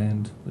fun today,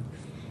 and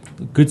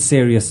good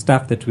serious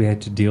stuff that we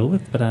had to deal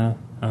with, but I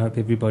hope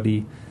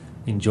everybody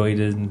enjoyed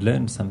it and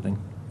learned something.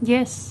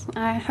 Yes,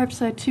 I hope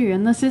so too.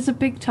 And this is a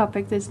big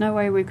topic. There's no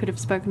way we could have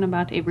spoken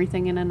about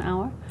everything in an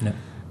hour. No,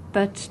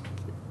 But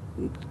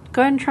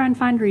go and try and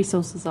find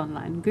resources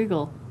online.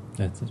 Google.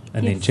 that's it.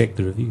 And then Yes. check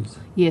the reviews.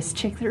 Yes,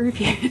 check the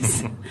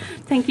reviews.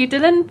 Thank you,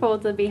 Dylan, for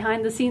the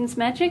behind-the-scenes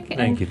magic.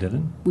 Thank you,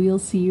 Dylan. We'll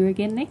see you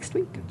again next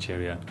week.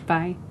 Cheerio.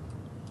 Bye.